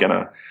like in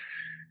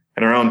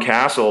her own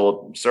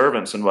castle,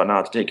 servants and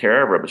whatnot to take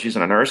care of her, but she's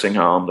in a nursing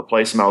home. The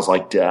place smells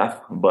like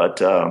death, but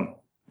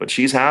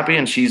she's happy,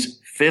 and she's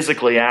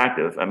physically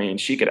active. I mean,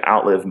 she could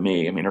outlive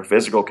me. I mean, her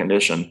physical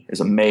condition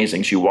is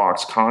amazing. She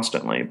walks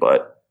constantly,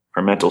 but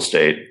her mental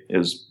state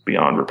is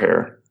beyond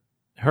repair.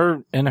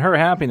 Her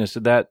happiness,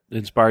 did that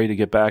inspire you to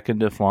get back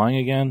into flying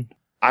again?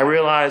 I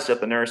realized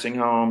at the nursing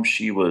home,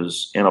 she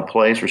was in a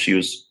place where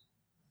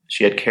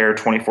she had care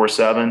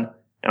 24/7.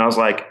 And I was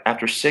like,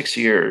 after 6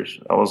 years,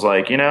 I was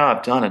like,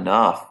 I've done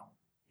enough.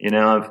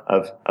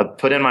 I've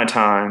put in my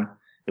time.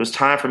 It was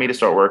time for me to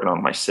start working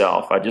on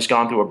myself. I'd just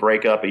gone through a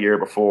breakup a year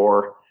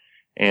before,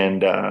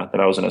 and that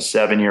I was in a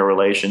 7-year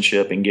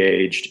relationship,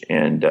 engaged,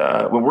 and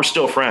we're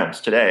still friends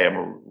today. It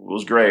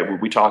was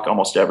great. We talk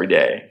almost every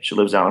day. She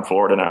lives down in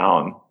Florida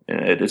now,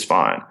 and it is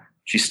fine.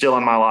 She's still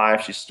in my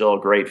life. She's still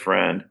a great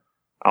friend.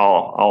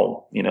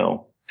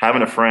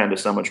 Having a friend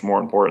is so much more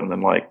important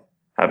than like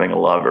having a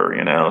lover,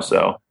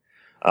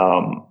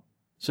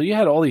 So you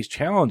had all these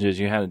challenges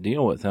you had to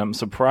deal with. And I'm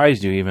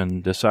surprised you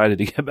even decided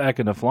to get back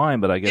into flying,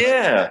 but I guess.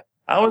 Yeah,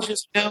 I was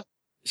just, I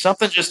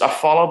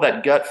followed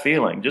that gut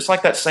feeling, just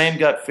like that same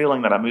gut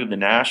feeling that I moved to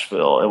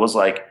Nashville. It was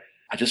like,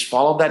 I just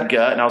followed that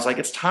gut, and I was like,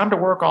 it's time to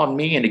work on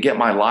me and to get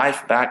my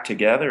life back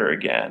together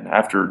again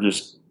after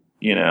just,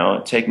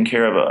 taking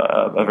care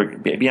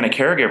of being a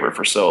caregiver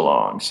for so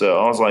long. So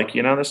I was like,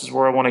 this is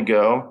where I want to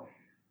go.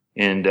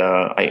 And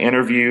I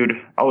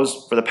interviewed.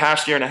 For the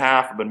past year and a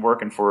half, I've been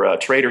working for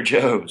Trader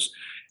Joe's,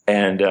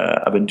 and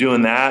I've been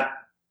doing that.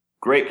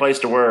 Great place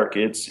to work.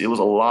 It was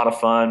a lot of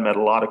fun. Met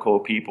a lot of cool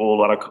people,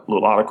 a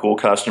lot of cool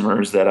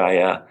customers that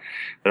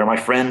are my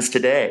friends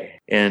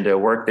today. And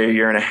worked there a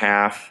year and a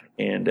half.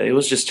 And it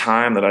was just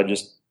time that I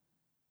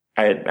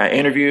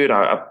interviewed.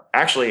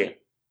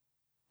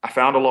 I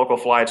found a local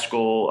flight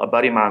school, a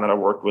buddy of mine that I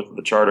worked with at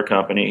the charter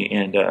company,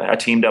 and I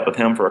teamed up with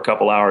him for a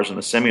couple hours in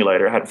the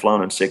simulator. I hadn't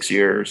flown in 6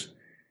 years,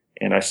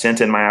 and I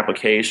sent in my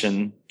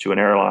application to an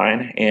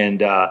airline,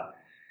 and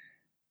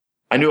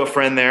I knew a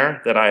friend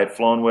there that I had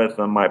flown with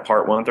on my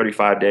Part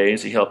 135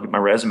 days. He helped get my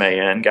resume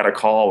in, got a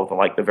call with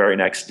like the very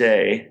next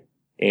day,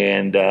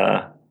 and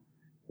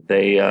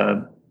they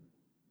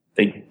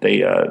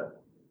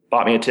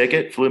bought me a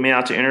ticket, flew me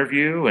out to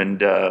interview,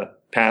 and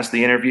passed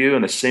the interview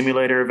and the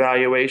simulator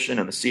evaluation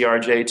and the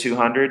CRJ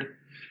 200.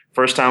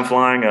 First time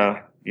flying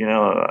a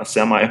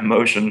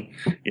semi-motion,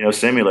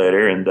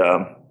 simulator,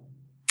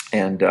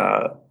 and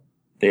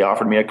they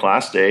offered me a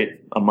class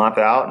date a month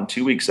out and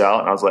 2 weeks out,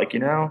 and I was like, I'm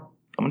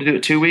going to do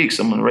it 2 weeks.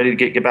 I'm ready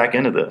to get back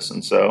into this,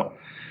 and so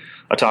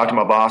I talked to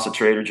my boss at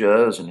Trader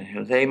Joe's, and he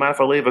goes, "Hey, mind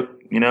if I leave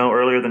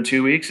earlier than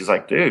 2 weeks?" He's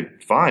like,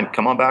 "Dude, fine,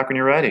 come on back when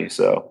you're ready."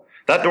 So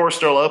that door's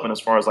still open as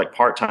far as like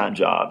part-time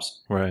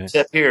jobs. Right.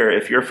 Except here,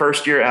 if you're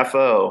first year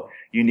FO,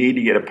 you need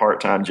to get a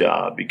part-time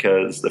job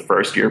because the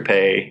first year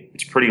pay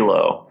it's pretty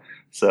low.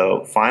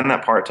 So find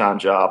that part-time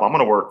job. I'm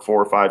going to work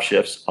 4 or 5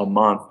 shifts a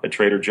month at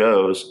Trader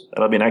Joe's.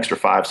 That'll be an extra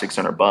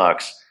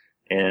 $500-$600,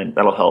 and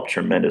that'll help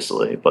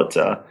tremendously. But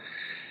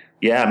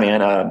yeah,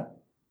 man,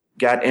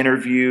 got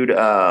interviewed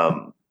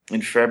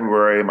in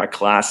February. My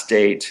class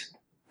date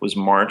was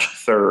March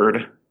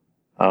 3rd.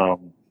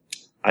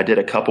 I did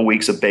a couple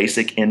weeks of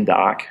basic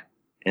NDOC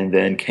and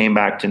then came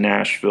back to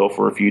Nashville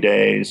for a few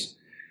days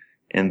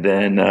and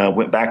then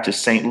went back to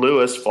St.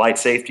 Louis, Flight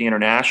Safety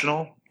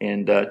International,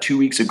 and 2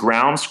 weeks of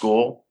ground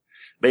school.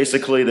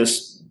 Basically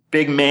this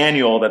big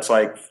manual that's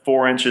like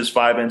 4 inches,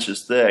 5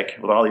 inches thick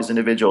with all these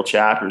individual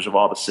chapters of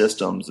all the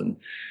systems and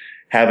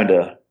having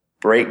to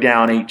break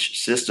down each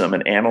system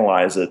and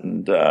analyze it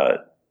and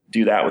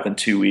do that within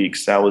 2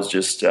 weeks. That was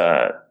just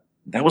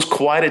that was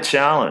quite a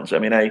challenge. I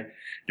mean,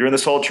 during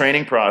this whole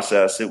training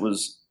process, it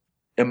was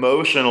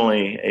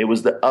emotionally, it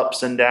was the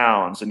ups and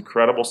downs,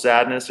 incredible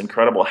sadness,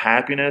 incredible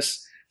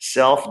happiness,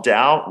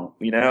 self-doubt,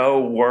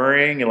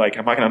 worrying, like,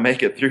 am I going to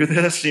make it through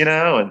this,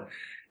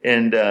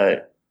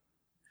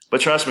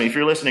 but trust me, if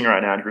you're listening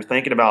right now, if you're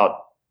thinking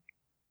about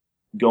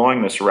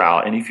going this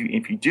route, and if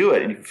you do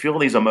it and you feel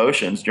these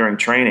emotions during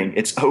training,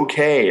 it's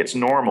okay. It's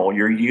normal.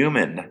 You're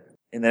human.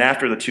 And then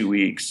after the 2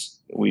 weeks,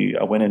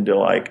 I went into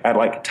I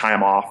had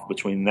time off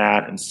between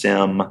that and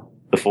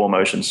the full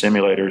motion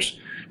simulators,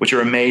 which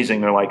are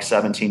amazing. They're like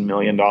 $17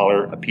 million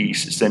a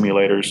piece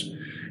simulators.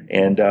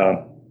 And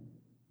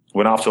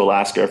went off to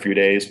Alaska a few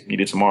days,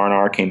 needed some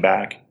R&R, came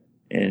back,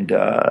 and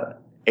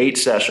 8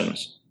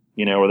 sessions,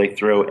 where they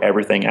throw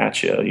everything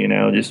at you,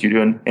 just you're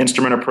doing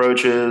instrument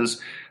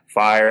approaches,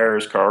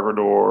 fires, cargo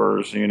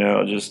doors,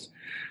 just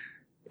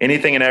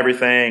anything and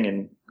everything,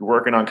 and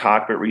working on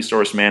cockpit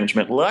resource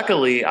management.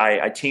 Luckily,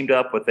 I teamed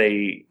up with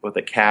a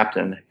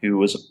captain who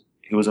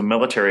was a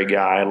military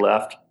guy,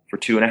 left for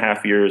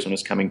 2.5 years and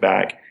is coming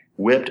back,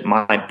 whipped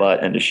my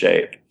butt into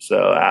shape.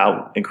 So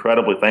I'm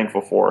incredibly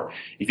thankful for.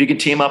 If you can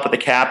team up with a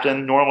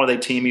captain, normally they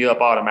team you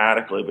up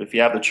automatically, but if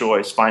you have the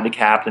choice, find a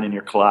captain in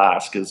your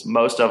class, because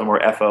most of them were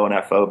FO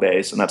and FO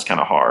based, and that's kind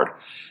of hard.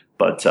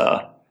 But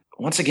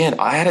once again,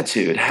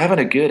 attitude, having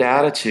a good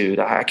attitude.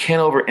 I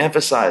can't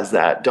overemphasize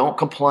that. Don't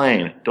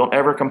complain. Don't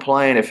ever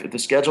complain. If the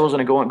schedule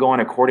isn't going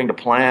according to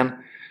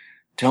plan,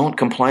 don't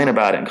complain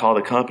about it and call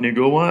the company and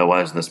go,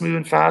 why isn't this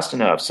moving fast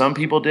enough? Some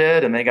people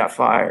did, and they got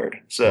fired.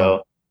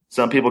 So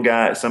some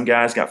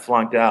guys got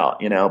flunked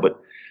out,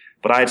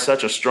 but I had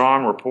such a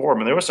strong rapport. I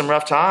mean, there were some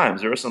rough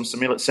times. There were some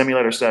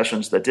simulator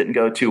sessions that didn't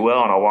go too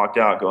well, and I walked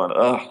out going,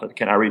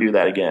 can I redo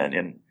that again?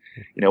 And,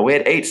 we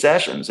had 8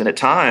 sessions, and at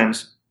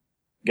times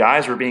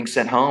guys were being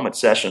sent home at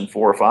session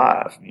 4 or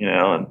 5,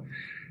 and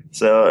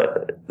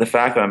so the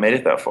fact that I made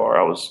it that far,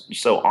 I was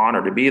so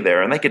honored to be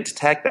there, and they could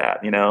detect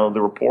that.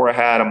 The rapport I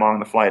had among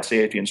the flight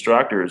safety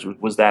instructors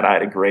was that I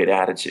had a great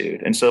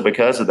attitude, and so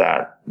because of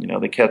that,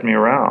 they kept me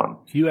around.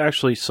 You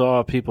actually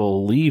saw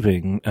people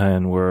leaving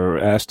and were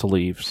asked to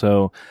leave.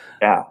 So,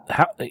 yeah,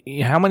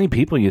 how many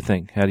people you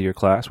think out of your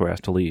class were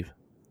asked to leave?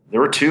 There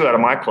were 2 out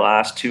of my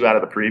class, 2 out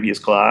of the previous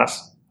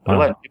class. They're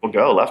letting people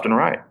go left and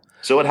right.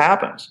 So it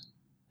happens.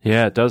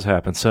 Yeah, it does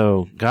happen.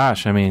 So,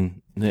 gosh, I mean.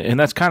 And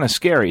that's kind of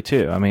scary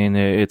too. I mean,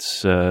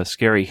 it's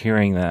scary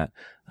hearing that.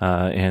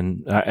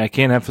 And I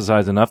can't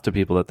emphasize enough to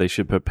people that they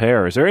should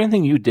prepare. Is there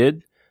anything you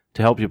did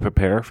to help you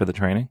prepare for the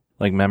training?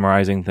 Like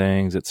memorizing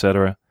things,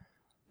 etc.?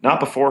 Not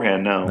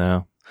beforehand, no.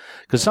 No.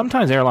 Because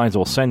sometimes airlines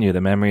will send you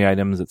the memory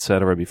items,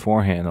 etc.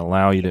 beforehand and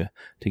allow you to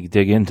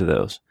dig into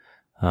those.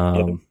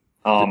 And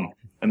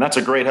that's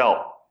a great help.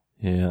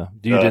 Yeah.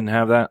 You didn't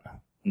have that?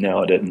 No,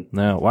 I didn't.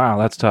 No. Wow,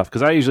 that's tough.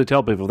 Because I usually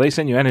tell people, if they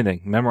send you anything,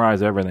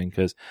 memorize everything,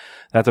 because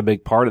that's a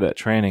big part of that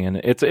training. And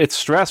it's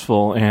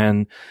stressful.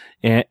 And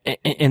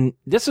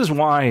this is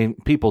why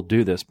people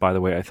do this, by the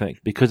way, I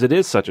think, because it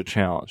is such a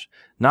challenge.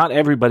 Not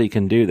everybody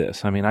can do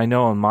this. I mean, I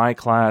know in my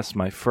class,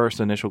 my first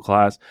initial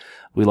class,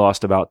 we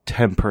lost about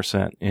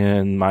 10%.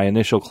 In my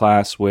initial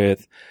class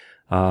with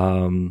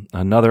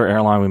another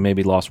airline, we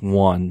maybe lost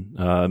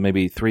 1,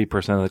 maybe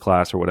 3% of the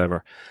class or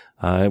whatever.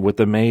 With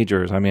the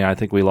majors, I mean, I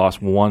think we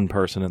lost 1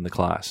 person in the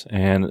class.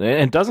 And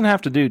it doesn't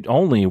have to do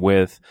only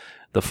with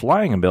the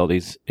flying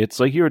abilities.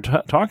 It's like you were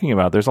talking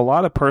about. There's a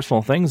lot of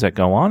personal things that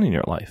go on in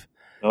your life.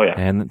 Oh, yeah.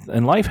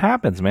 And life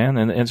happens, man.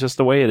 And it's just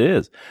the way it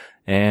is.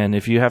 And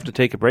if you have to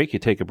take a break, you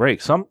take a break.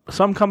 Some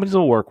companies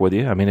will work with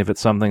you. I mean, if it's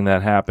something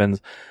that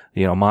happens,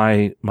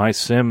 my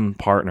sim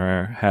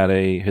partner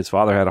his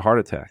father had a heart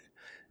attack.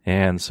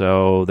 And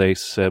so they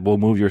said, we'll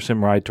move your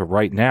sim ride to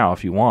right now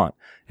if you want,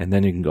 and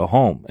then you can go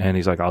home. And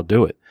he's like, I'll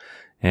do it.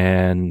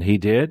 And he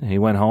did. He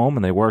went home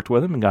and they worked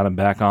with him and got him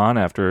back on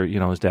after,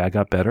 his dad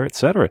got better, et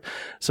cetera.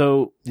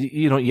 So,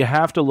 you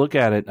have to look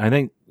at it. I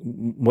think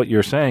what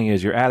you're saying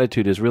is your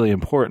attitude is really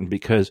important,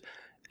 because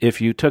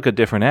if you took a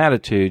different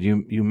attitude,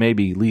 you may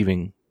be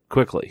leaving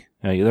quickly.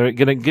 They're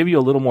going to give you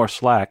a little more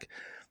slack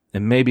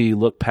and maybe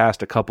look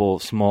past a couple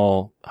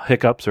small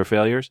hiccups or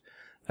failures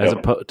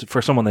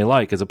for someone they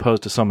like, as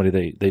opposed to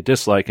somebody they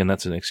dislike, and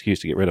that's an excuse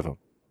to get rid of them.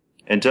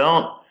 And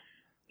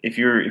if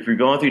you're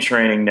going through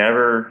training,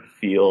 never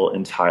feel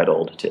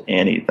entitled to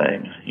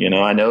anything.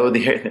 I know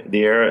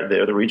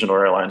the regional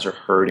airlines are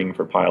hurting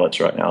for pilots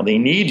right now. They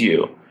need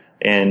you,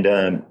 and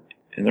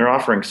they're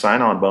offering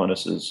sign-on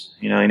bonuses.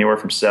 Anywhere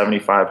from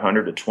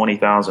 $7,500 to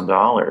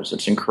 $20,000.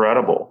 It's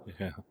incredible.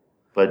 Yeah.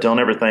 But don't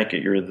ever think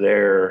that you're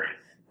there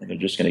and they're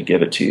just going to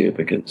give it to you,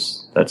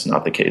 because that's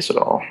not the case at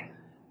all.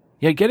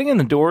 Yeah, getting in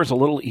the door is a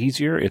little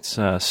easier. It's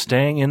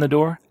staying in the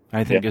door,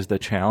 I think, is the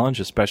challenge,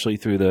 especially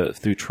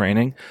through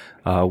training.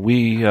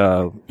 We,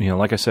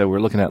 like I said, we're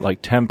looking at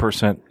like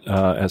 10%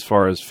 as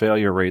far as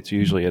failure rates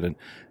usually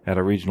at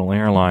a regional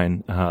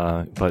airline.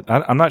 But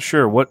I'm not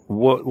sure what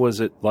was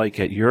it like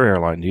at your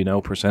airline. Do you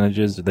know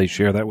percentages? Did they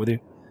share that with you?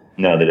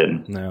 No, they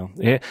didn't. No,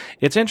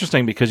 it's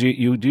interesting, because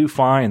you do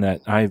find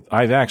that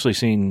I've actually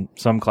seen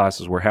some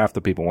classes where half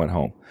the people went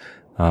home,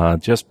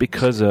 just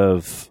because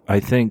of, I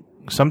think,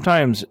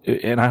 sometimes,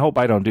 and I hope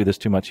I don't do this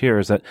too much here,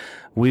 is that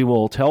we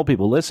will tell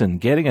people, listen,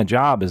 getting a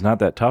job is not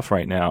that tough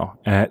right now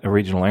at a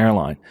regional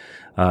airline.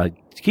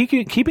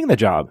 Keeping the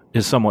job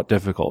is somewhat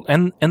difficult.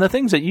 And the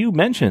things that you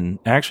mentioned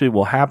actually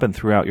will happen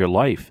throughout your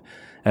life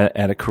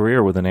at a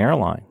career with an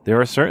airline. There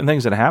are certain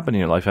things that happen in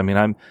your life. I mean,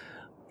 I'm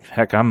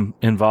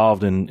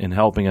involved in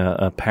helping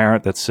a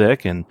parent that's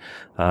sick, and,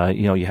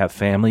 you have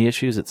family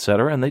issues, et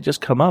cetera, and they just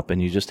come up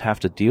and you just have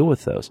to deal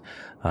with those.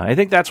 I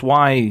think that's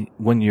why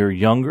when you're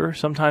younger,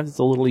 sometimes it's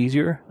a little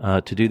easier,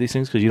 to do these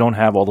things, because you don't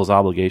have all those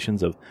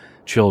obligations of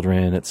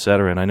children, et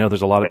cetera. And I know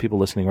there's a lot of people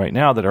listening right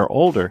now that are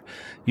older.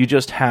 You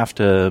just have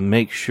to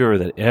make sure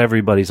that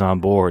everybody's on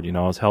board. I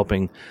was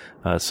helping,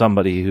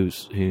 somebody who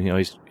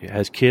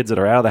has kids that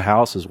are out of the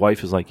house. His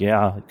wife is like,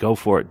 yeah, go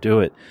for it, do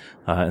it.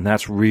 And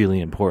that's really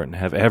important, to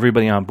have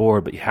everybody on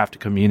board, but you have to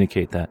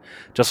communicate that.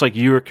 Just like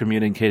you were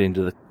communicating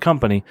to the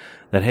company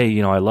that,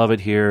 hey, I love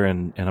it here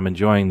and I'm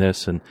enjoying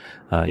this, and,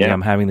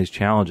 I'm having these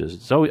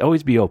challenges. So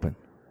always be open.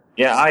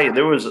 Yeah.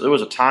 There was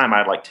a time I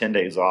had like 10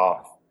 days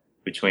off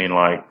between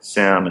like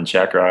sim and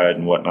check ride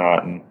and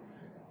whatnot. And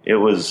it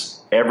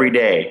was every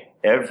day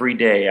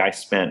I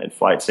spent at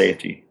flight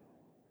safety,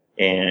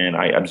 and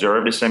I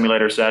observed a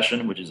simulator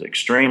session, which is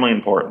extremely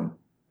important.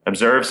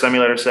 Observe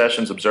simulator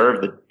sessions,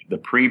 observe the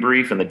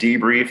pre-brief and the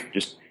debrief,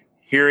 just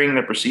hearing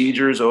the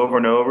procedures over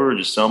and over,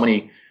 just so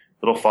many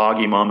little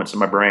foggy moments in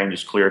my brain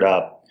just cleared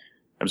up.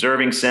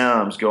 Observing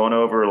sims, going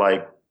over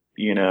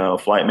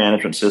flight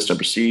management system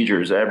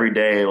procedures every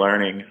day,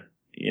 learning,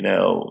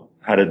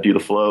 how to do the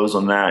flows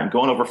on that, and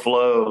going over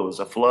flows.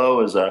 A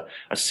flow is a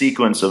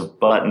sequence of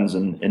buttons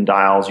and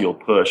dials you'll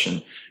push,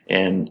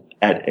 and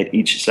at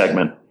each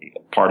segment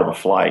part of a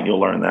flight, you'll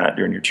learn that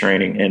during your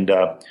training. And,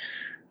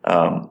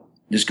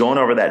 just going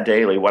over that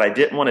daily. What I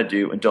didn't want to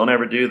do, and don't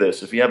ever do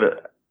this, if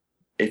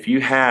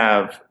you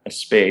have a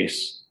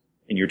space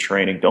in your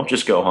training, don't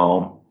just go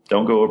home.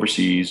 Don't go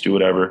overseas, do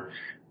whatever.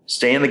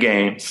 Stay in the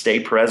game, stay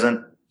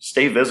present,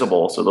 stay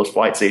visible, so those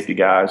flight safety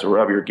guys or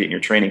wherever you're getting your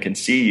training can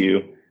see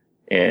you.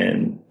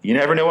 And you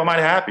never know what might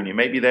happen. You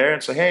may be there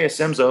and say, hey, a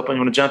sim's open.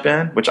 You want to jump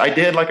in? Which I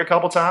did like a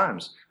couple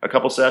times. A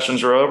couple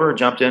sessions are over,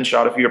 jumped in,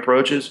 shot a few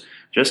approaches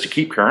just to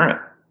keep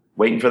current,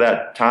 waiting for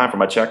that time for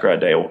my check ride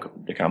day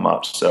to come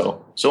up.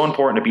 So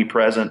important to be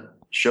present,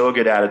 show a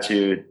good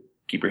attitude,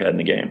 keep your head in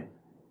the game.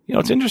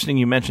 It's interesting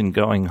you mentioned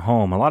going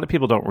home. A lot of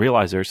people don't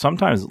realize there's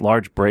sometimes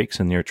large breaks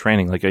in your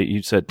training. Like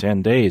you said,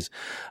 10 days.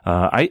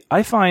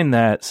 I find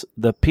that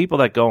the people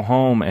that go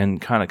home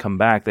and kind of come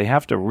back, they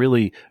have to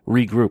really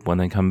regroup when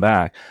they come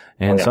back.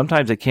 And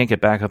sometimes they can't get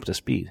back up to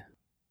speed.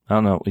 I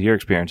don't know what your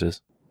experience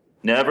is.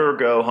 Never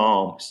go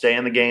home. Stay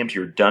in the game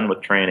till you're done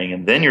with training,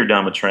 and then you're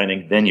done with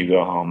training, then you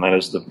go home. That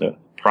is the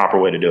proper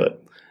way to do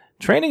it.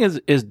 Training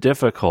is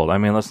difficult. I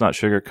mean, let's not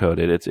sugarcoat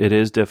it. It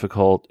is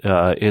difficult.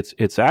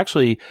 It's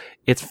actually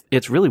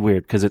really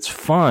weird because it's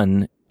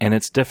fun and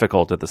it's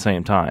difficult at the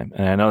same time.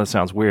 And I know that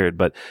sounds weird,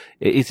 but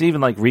it's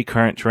even like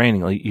recurrent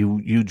training. Like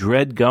you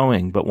dread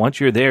going, but once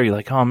you're there, you're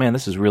like, oh man,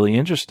 this is really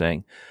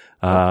interesting.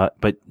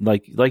 But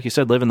like you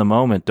said, live in the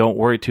moment. Don't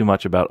worry too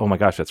much about, oh my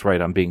gosh, that's right,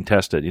 I'm being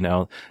tested,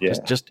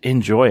 just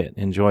enjoy it.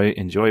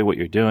 Enjoy what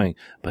you're doing,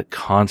 but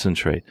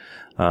concentrate.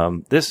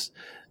 This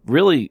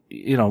really,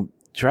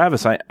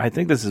 Travis, I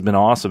think this has been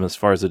awesome as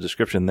far as the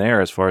description there,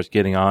 as far as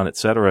getting on, et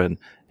cetera,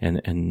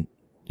 and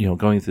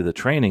going through the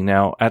training.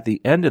 Now, at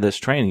the end of this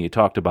training, you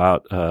talked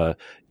about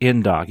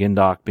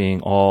INDOC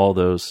being all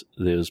those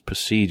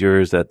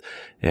procedures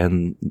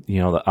and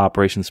the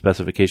operation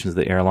specifications of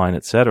the airline,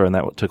 et cetera, and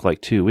that took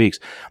like 2 weeks.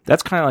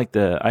 That's kind of like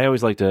I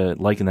always like to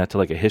liken that to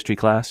like a history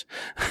class.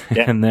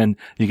 Yeah. And then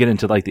you get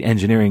into like the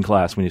engineering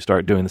class when you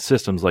start doing the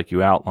systems like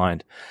you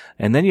outlined.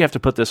 And then you have to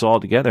put this all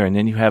together, and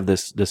then you have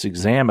this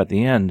exam at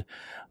the end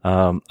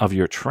of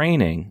your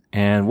training.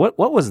 And what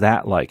was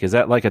that like? Is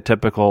that like a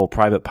typical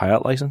private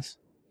pilot license?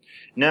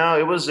 No,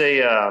 it was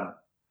it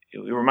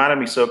reminded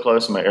me so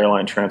close to my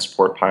airline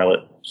transport pilot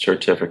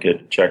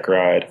certificate check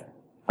ride.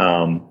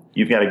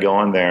 You've got to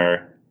go in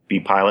there, be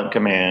pilot in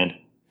command,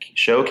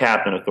 show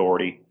captain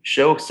authority,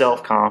 show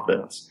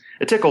self-confidence.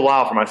 It took a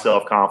while for my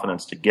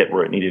self-confidence to get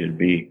where it needed to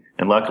be,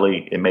 and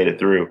luckily it made it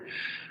through.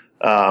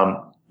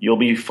 You'll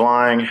be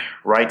flying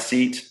right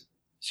seat,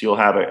 so you'll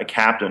have a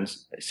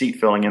captain's seat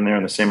filling in there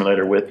in the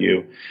simulator with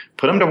you.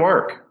 Put them to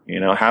work,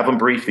 have them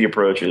brief the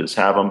approaches,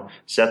 have them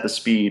set the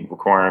speed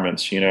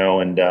requirements,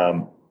 and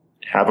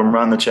have them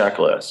run the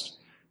checklist.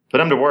 Put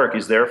them to work.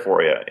 He's there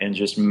for you, and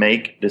just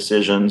make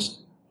decisions.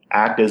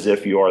 Act as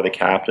if you are the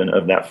captain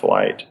of that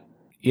flight.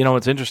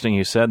 It's interesting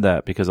you said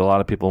that, because a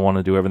lot of people want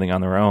to do everything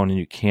on their own, and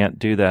you can't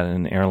do that in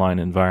an airline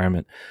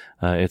environment.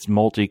 It's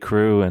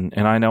multi-crew, and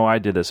I know I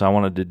did this. I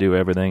wanted to do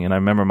everything, and I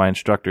remember my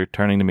instructor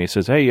turning to me and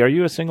says, "Hey, are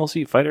you a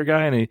single-seat fighter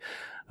guy?" And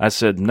I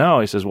said, "No."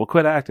 He says, "Well,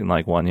 quit acting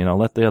like one,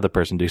 let the other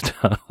person do stuff."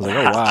 I was like,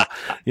 "Oh, wow."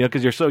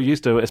 Because you're so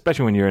used to,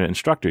 especially when you're an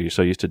instructor, you're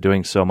so used to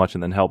doing so much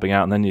and then helping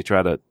out, and then you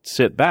try to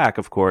sit back,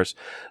 of course,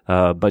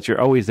 but you're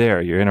always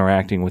there. You're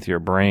interacting with your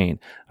brain.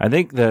 I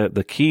think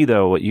the key,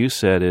 though, what you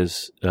said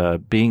is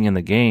being in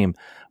the game.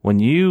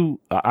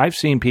 I've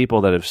seen people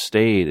that have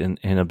stayed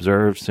and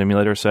observed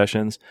simulator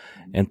sessions,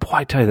 and boy,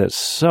 I tell you, that's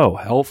so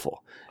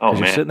helpful. Oh,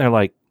 man. You're sitting there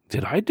like,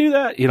 did I do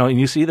that? And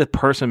you see the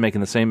person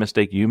making the same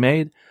mistake you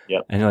made.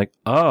 Yep. And you're like,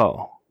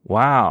 oh,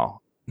 wow,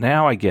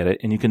 now I get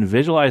it. And you can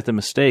visualize the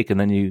mistake, and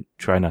then you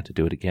try not to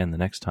do it again the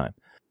next time.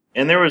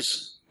 And there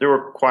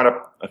were quite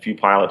a few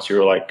pilots who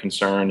were like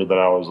concerned that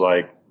I was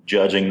like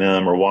judging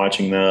them or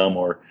watching them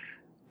or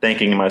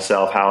thinking to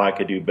myself how I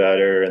could do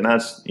better. And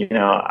that's,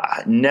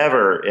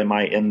 never am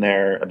I in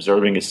there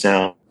observing a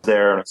sound,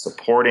 there in a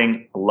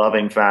supporting,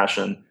 loving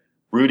fashion,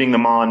 rooting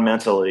them on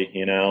mentally,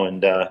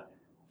 and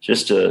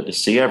just to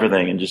see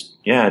everything and just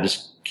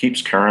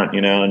keeps current,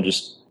 and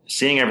just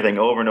seeing everything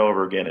over and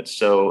over again. It's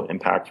so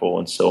impactful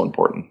and so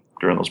important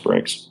during those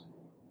breaks.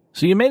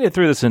 So you made it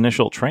through this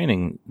initial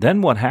training.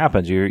 Then what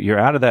happens? You're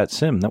out of that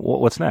sim.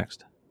 What's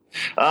next?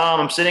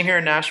 I'm sitting here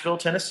in Nashville,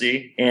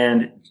 Tennessee,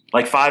 and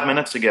like 5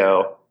 minutes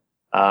ago,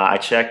 I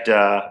checked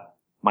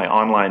my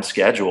online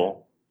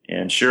schedule,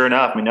 and sure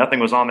enough,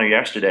 nothing was on there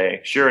yesterday.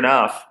 Sure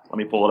enough, let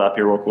me pull it up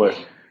here real quick.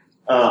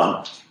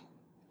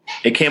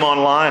 It came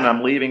online.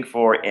 I'm leaving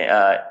for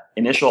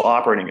initial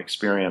operating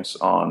experience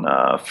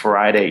on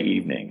Friday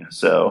evening.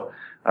 So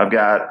I've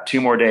got 2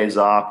 more days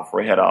off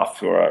before I head off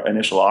for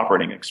initial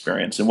operating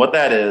experience. And what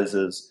that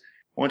is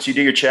once you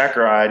do your check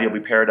ride, you'll be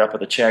paired up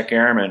with a check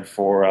airman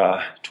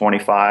for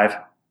 25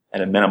 at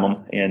a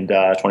minimum and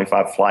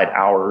 25 flight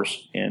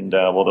hours. And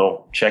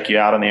they'll check you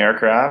out on the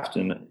aircraft.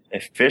 And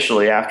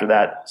officially, after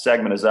that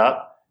segment is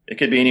up, it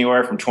could be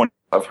anywhere from 20.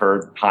 I've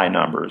heard high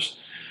numbers.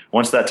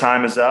 Once that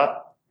time is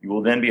up, you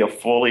will then be a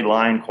fully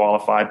line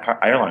qualified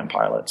airline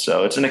pilot.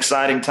 So it's an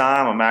exciting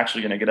time. I'm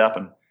actually going to get up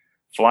and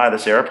fly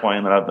this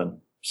airplane that I've been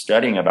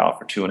studying about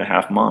for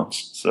 2.5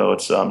 months. So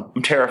it's I'm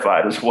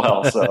terrified as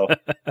well. So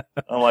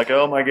I'm like,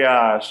 oh my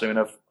gosh.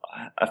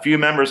 A few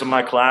members of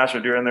my class are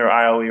doing their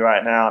IOE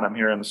right now, and I'm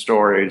hearing the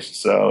stories.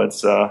 So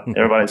it's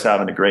everybody's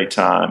having a great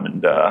time,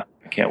 and I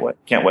can't wait.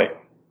 Can't wait.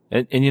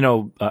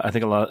 And I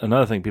think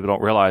another thing people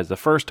don't realize, the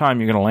first time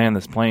you're going to land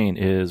this plane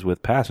is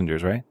with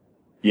passengers, right?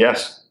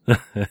 Yes.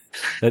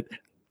 A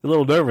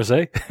little nervous,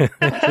 eh?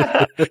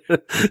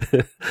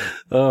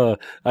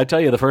 I tell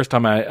you, the first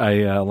time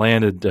I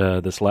landed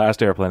this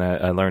last airplane,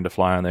 I learned to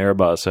fly on the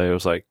Airbus. I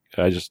was like,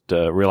 I just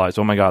realized,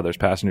 oh my God, there's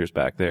passengers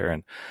back there.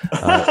 And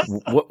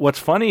what's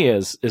funny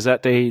is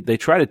that they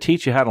try to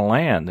teach you how to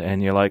land,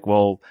 and you're like,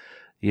 well,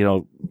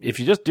 if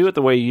you just do it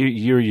the way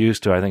you're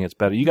used to, I think it's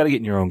better. You got to get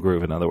in your own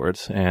groove, in other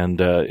words, and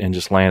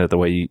just land it the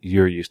way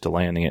you're used to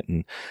landing it.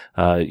 And,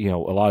 a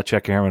lot of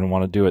check airmen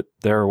want to do it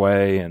their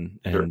way and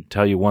Sure.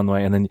 tell you one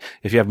way. And then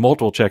if you have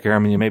multiple check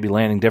airmen, you may be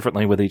landing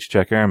differently with each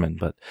check airman,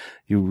 but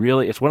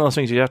it's one of those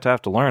things you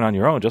have to learn on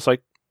your own, just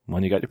like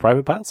when you got your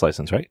private pilot's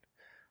license, right?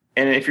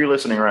 And if you're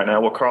listening right now,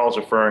 what Carl's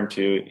referring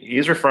to,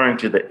 he's referring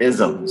to the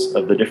isms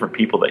of the different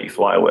people that you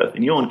fly with.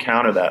 And you'll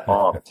encounter that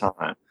all the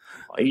time.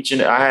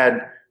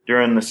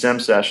 During the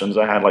sim sessions,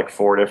 I had like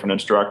 4 different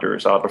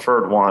instructors. I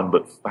preferred one,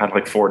 but I had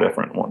like 4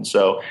 different ones.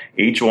 So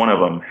each one of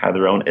them had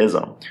their own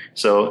ism.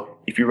 So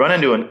if you run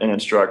into an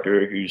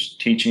instructor who's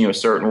teaching you a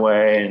certain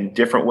way and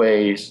different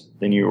ways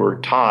than you were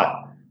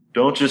taught,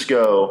 don't just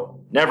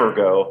never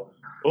go,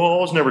 oh,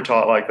 I was never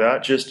taught like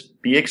that.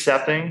 Just be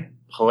accepting,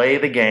 play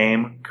the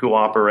game,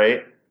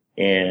 cooperate,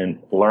 and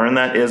learn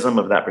that ism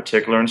of that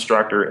particular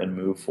instructor and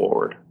move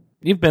forward.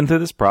 you've been through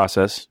this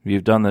process.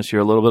 You've done this.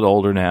 You're a little bit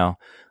older now.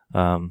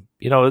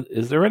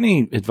 Is there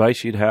any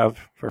advice you'd have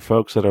for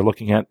folks that are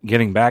looking at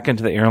getting back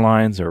into the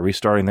airlines or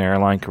restarting their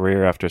airline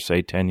career after,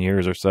 say, 10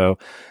 years or so,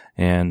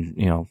 and,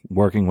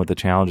 working with the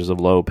challenges of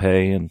low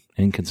pay and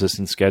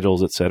inconsistent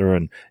schedules, et cetera,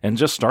 and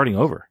just starting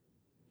over?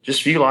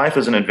 Just view life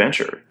as an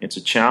adventure. It's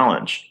a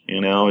challenge.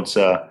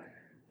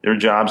 There are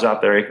jobs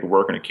out there you can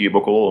work in a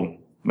cubicle and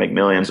make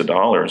millions of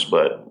dollars,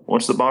 but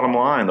what's the bottom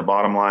line? The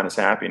bottom line is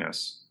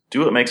happiness.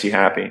 Do what makes you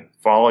happy.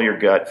 Follow your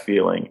gut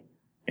feeling.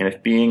 And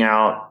if being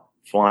out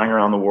flying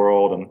around the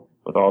world and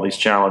with all these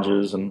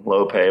challenges and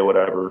low pay,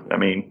 whatever,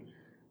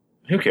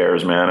 who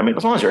cares, man?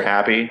 As long as you're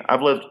happy.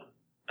 I've lived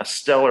a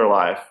stellar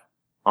life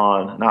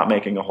on not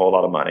making a whole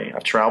lot of money.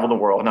 I've traveled the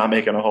world not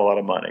making a whole lot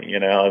of money.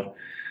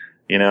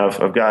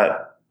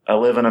 I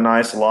live in a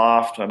nice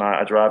loft and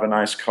I drive a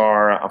nice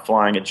car. I'm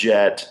flying a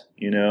jet.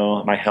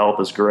 My health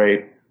is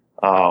great.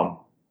 I've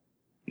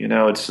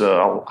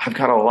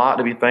got a lot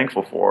to be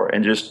thankful for,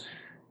 and just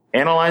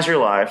analyze your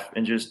life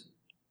and just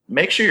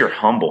make sure you're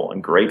humble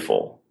and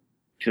grateful.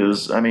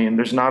 Because,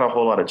 there's not a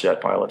whole lot of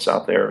jet pilots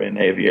out there and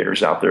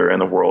aviators out there in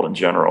the world in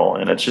general.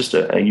 And it's just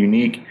a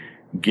unique,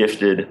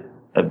 gifted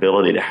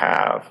ability to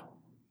have.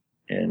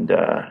 And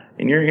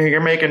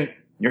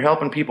you're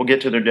helping people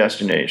get to their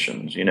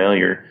destinations.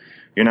 You're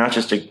not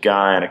just a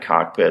guy in a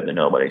cockpit that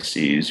nobody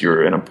sees.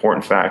 You're an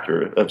important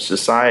factor of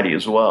society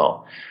as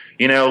well.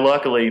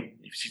 Luckily,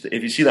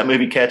 if you see that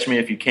movie Catch Me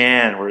If You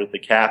Can, where the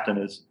captain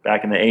is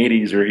back in the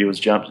 80s, or he was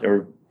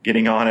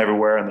getting on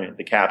everywhere and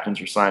the captains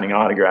are signing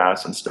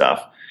autographs and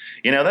stuff.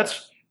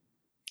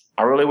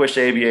 I really wish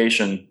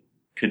aviation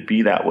could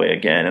be that way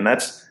again. And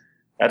that's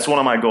one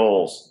of my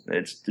goals.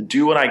 It's to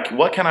do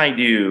what can I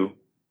do?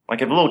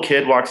 Like if a little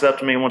kid walks up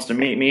to me and wants to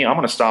meet me, I'm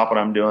going to stop what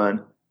I'm doing,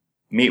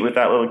 meet with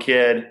that little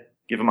kid,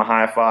 give him a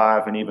high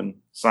five, and even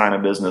sign a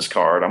business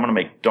card. I'm going to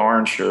make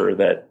darn sure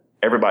that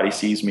everybody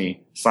sees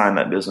me sign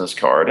that business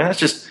card. And that's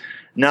just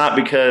not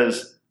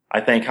because I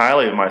think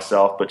highly of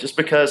myself, but just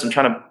because I'm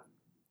trying to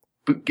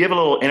give a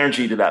little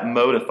energy to that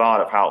mode of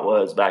thought of how it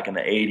was back in the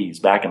 80s,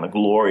 back in the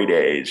glory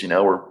days,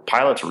 where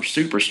pilots were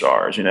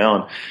superstars,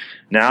 and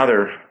now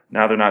they're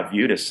not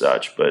viewed as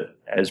such, but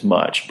as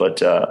much.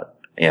 But,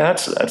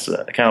 that's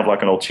kind of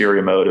like an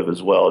ulterior motive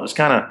as well. Just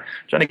kind of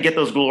trying to get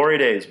those glory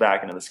days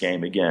back into this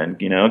game again,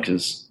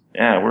 because,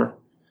 I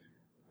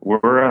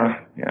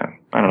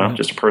don't know,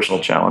 just a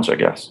personal challenge, I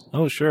guess.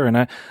 Oh, sure. And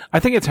I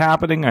think it's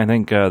happening. I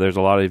think there's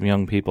a lot of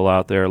young people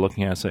out there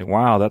looking at it and saying,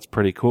 wow, that's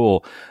pretty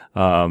cool.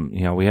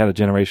 We had a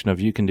generation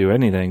of you can do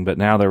anything, but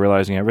now they're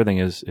realizing everything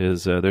is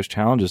there's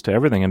challenges to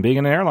everything. And being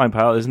an airline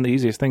pilot isn't the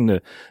easiest thing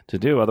to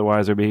do.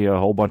 Otherwise, there'd be a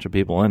whole bunch of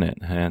people in it.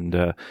 And,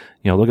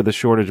 look at the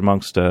shortage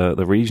amongst the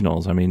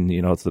regionals.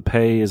 It's the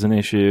pay is an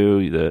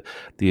issue,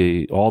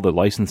 all the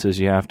licenses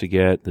you have to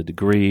get, the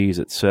degrees,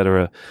 et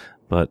cetera.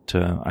 But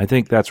I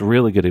think that's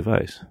really good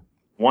advice.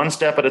 One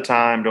step at a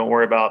time. Don't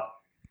worry about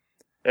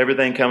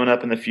everything coming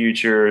up in the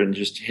future. And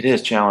it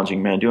is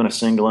challenging, man. Doing a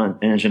single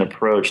engine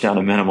approach down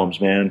to minimums,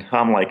 man.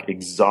 I'm like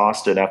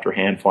exhausted after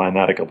hand flying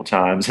that a couple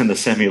times in the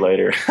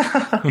simulator.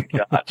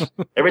 Gosh.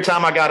 Every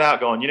time I got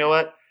out going, you know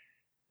what?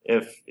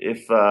 If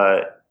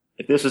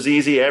this was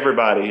easy,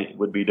 everybody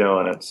would be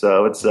doing it.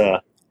 So it's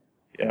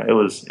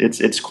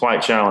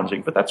quite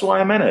challenging, but that's why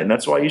I'm in it, and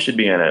that's why you should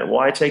be in it.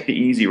 Why take the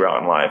easy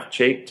route in life?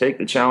 Take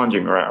the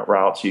challenging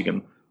route so you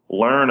can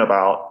learn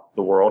about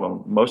the world,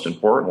 and most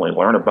importantly,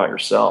 learn about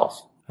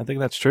yourself. I think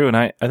that's true. And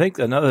I think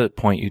another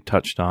point you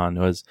touched on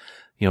was,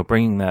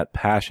 bringing that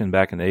passion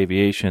back into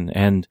aviation.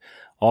 And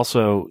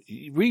also,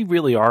 we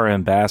really are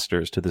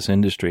ambassadors to this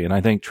industry. And I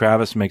think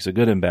Travis makes a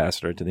good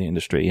ambassador to the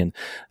industry. And,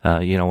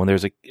 when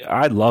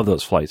I love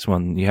those flights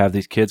when you have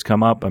these kids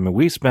come up.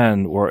 We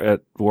spend, or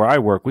at where I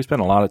work, we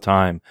spend a lot of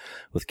time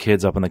with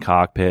kids up in the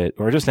cockpit,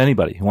 or just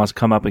anybody who wants to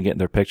come up and get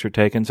their picture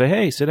taken, say,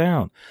 hey, sit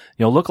down,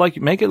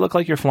 make it look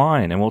like you're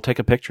flying, and we'll take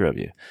a picture of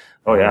you.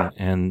 Oh, yeah.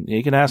 And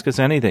you can ask us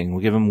anything.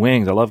 We'll give them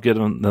wings. I love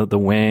giving them the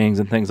wings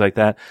and things like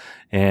that.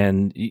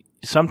 And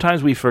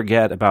sometimes we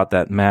forget about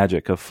that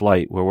magic of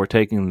flight, where we're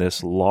taking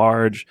this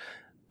large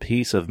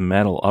piece of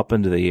metal up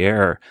into the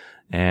air.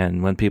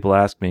 And when people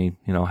ask me,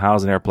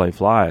 how's an airplane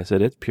fly? I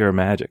said, it's pure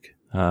magic.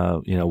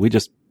 We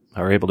just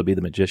are able to be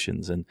the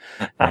magicians, and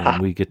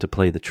we get to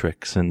play the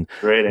tricks, and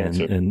great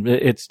answer. And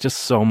it's just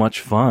so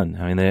much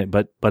fun.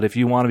 But if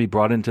you want to be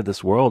brought into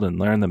this world and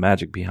learn the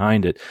magic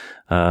behind it,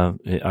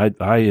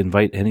 I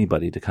invite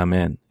anybody to come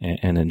in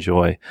and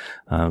enjoy.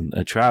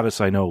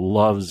 Travis, I know,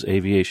 loves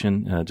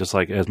aviation just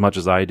like as much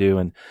as I do,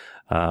 and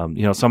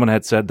someone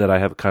had said that I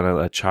have kind of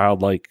a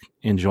childlike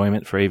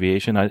enjoyment for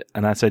aviation.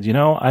 I said,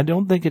 I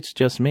don't think it's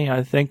just me.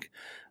 I think,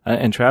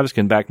 and Travis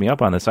can back me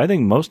up on this, I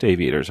think most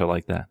aviators are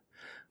like that.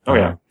 Oh,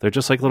 yeah. They're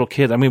just like little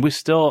kids.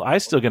 I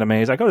still get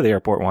amazed. I go to the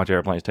airport and watch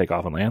airplanes take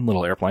off and land,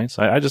 little airplanes.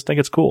 I just think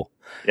it's cool.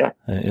 Yeah.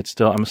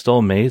 I'm still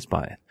amazed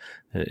by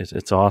it.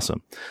 It's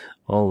awesome.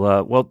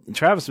 Well,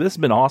 Travis, this has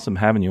been awesome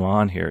having you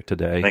on here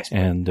today. Thanks,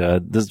 and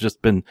this has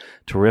just been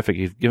terrific.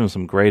 You've given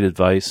some great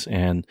advice,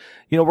 and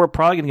we're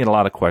probably going to get a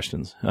lot of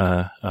questions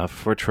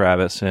for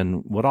Travis.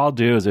 And what I'll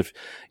do is, if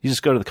you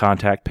just go to the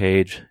contact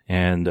page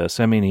and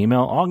send me an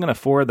email, I'm going to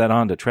forward that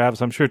on to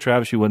Travis. I'm sure,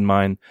 Travis, you wouldn't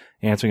mind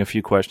answering a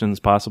few questions,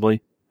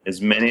 possibly. As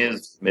many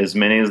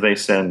as they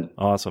send.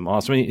 Awesome.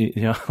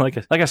 Like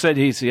I said,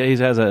 he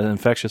has an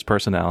infectious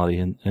personality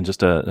and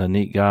just a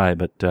neat guy.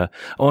 But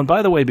and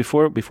by the way,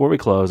 before we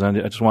close, I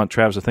just want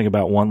Travis to think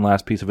about one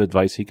last piece of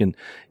advice he can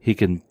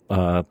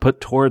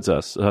put towards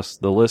us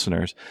the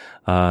listeners,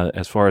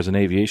 as far as an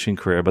aviation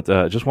career. But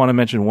just want to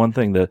mention one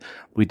thing, that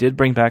we did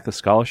bring back the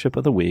scholarship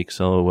of the week.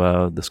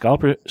 So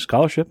the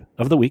scholarship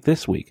of the week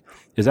this week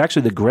is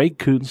actually the Greg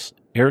Kuntz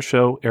Air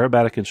Show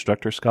Aerobatic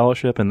Instructor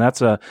Scholarship, and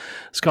that's a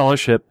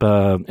scholarship.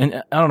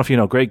 And I don't know if you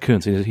know Greg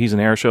Kuntz. He's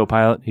an air show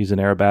pilot. He's an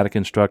aerobatic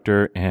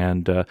instructor,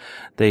 and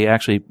they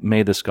actually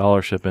made the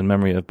scholarship in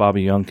memory of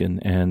Bobby Yunkin.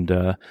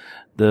 And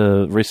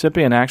the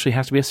recipient actually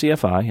has to be a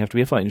CFI. You have to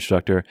be a flight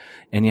instructor,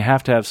 and you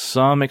have to have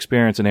some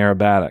experience in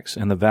aerobatics.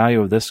 And the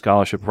value of this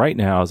scholarship right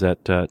now is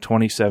at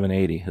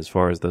 $2,780 as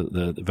far as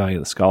the value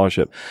of the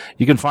scholarship.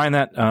 You can find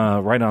that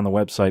right on the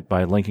website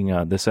by linking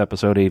this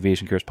episode,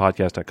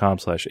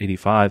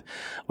 aviationcareerspodcast.com/85,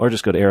 or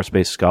just go to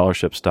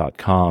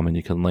aerospacescholarships.com, and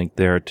you can link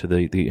there to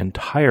the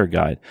entire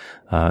guide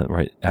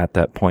right at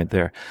that point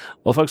there.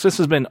 Well, folks, this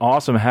has been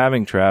awesome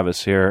having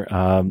Travis here.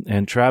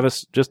 And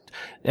Travis, just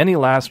any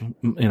last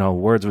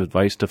words of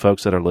advice to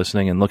folks that are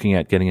listening and looking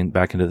at getting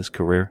back into this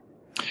career?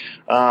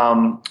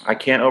 I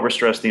can't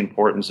overstress the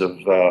importance of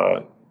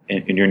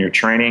in your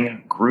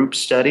training, group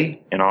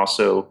study, and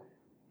also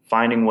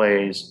finding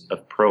ways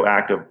of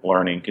proactive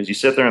learning. Because you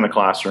sit there in the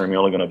classroom, you're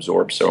only going to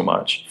absorb so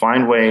much.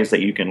 Find ways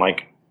that you can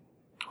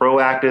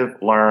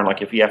proactive learn.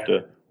 Like if you have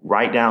to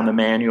write down the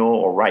manual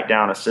or write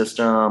down a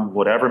system,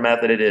 whatever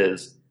method it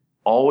is,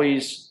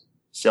 always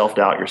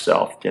self-doubt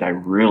yourself. Did I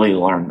really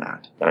learn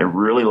that? Did I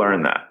really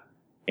learn that?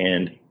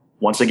 And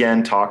once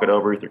again, talk it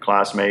over with your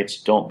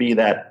classmates. Don't be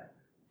that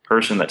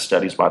person that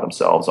studies by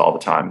themselves all the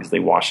time, because they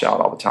wash out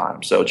all the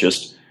time. So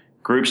just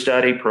group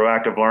study,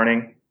 proactive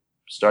learning,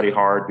 study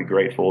hard, be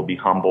grateful, be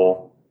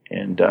humble,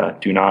 and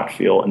do not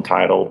feel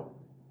entitled,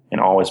 and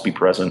always be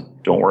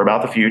present. Don't worry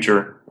about the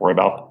future. Worry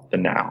about the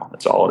now.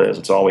 That's all it is.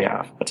 That's all we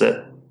have. That's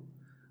it.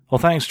 Well,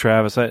 thanks,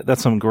 Travis.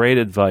 That's some great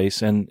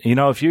advice. And,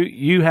 if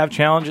you have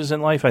challenges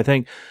in life, I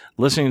think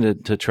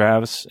listening to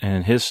Travis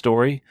and his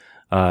story,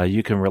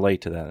 you can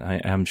relate to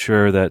that. I'm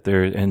sure that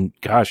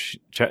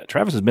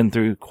Travis has been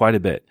through quite a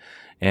bit,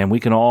 and we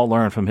can all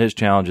learn from his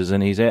challenges,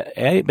 and he's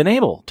been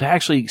able to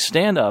actually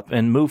stand up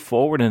and move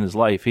forward in his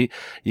life. You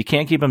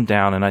can't keep him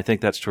down, and I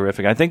think that's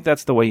terrific. I think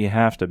that's the way you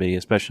have to be,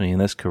 especially in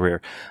this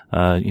career.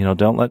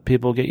 Don't let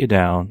people get you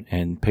down,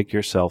 and pick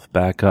yourself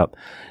back up.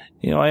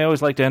 I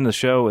always like to end the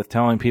show with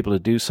telling people to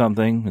do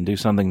something, and do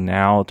something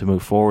now to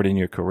move forward in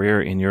your career,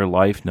 in your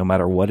life, no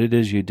matter what it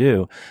is you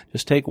do.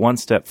 Just take one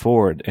step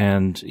forward.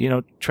 And,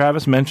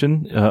 Travis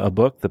mentioned a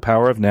book, The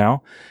Power of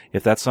Now.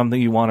 If that's something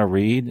you want to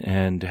read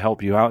and to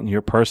help you out in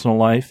your personal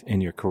life,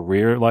 in your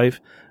career life,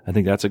 I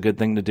think that's a good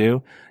thing to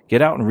do.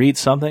 Get out and read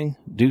something,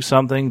 do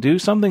something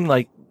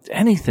like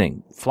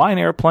anything. Fly an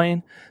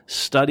airplane,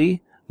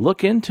 study,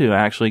 look into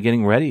actually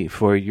getting ready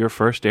for your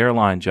first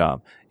airline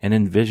job, and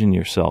envision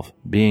yourself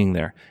being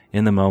there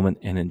in the moment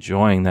and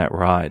enjoying that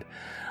ride.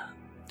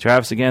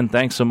 Travis, again,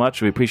 thanks so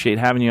much. We appreciate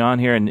having you on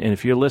here. And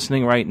if you're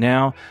listening right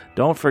now,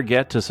 don't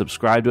forget to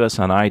subscribe to us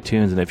on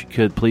iTunes. And if you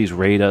could, please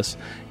rate us.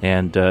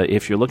 And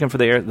if you're looking for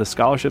the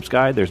scholarships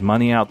guide, there's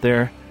money out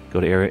there.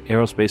 Go to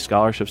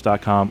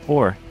aerospacescholarships.com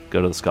or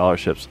go to the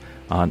scholarships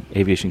on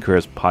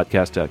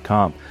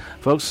aviationcareerspodcast.com.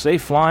 Folks,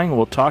 safe flying.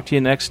 We'll talk to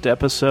you next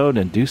episode,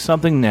 and do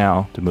something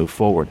now to move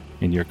forward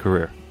in your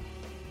career.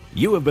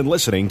 You have been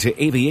listening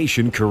to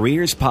Aviation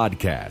Careers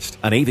Podcast,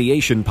 an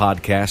aviation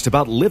podcast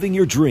about living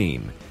your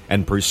dream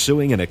and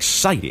pursuing an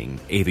exciting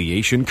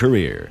aviation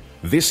career.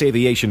 This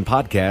aviation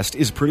podcast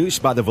is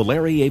produced by the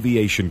Valeri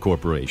Aviation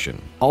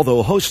Corporation.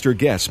 Although host or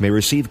guests may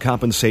receive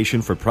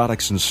compensation for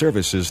products and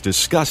services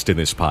discussed in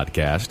this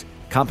podcast,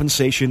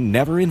 compensation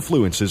never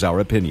influences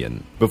our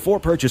opinion. Before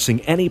purchasing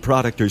any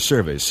product or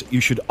service, you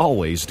should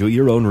always do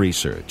your own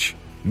research.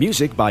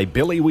 Music by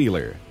Billy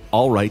Wheeler.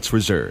 All rights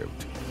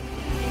reserved.